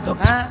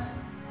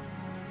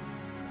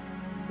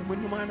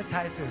 The money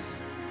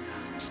titles.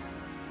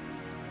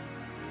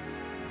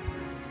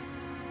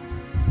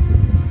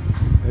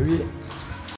 Maybe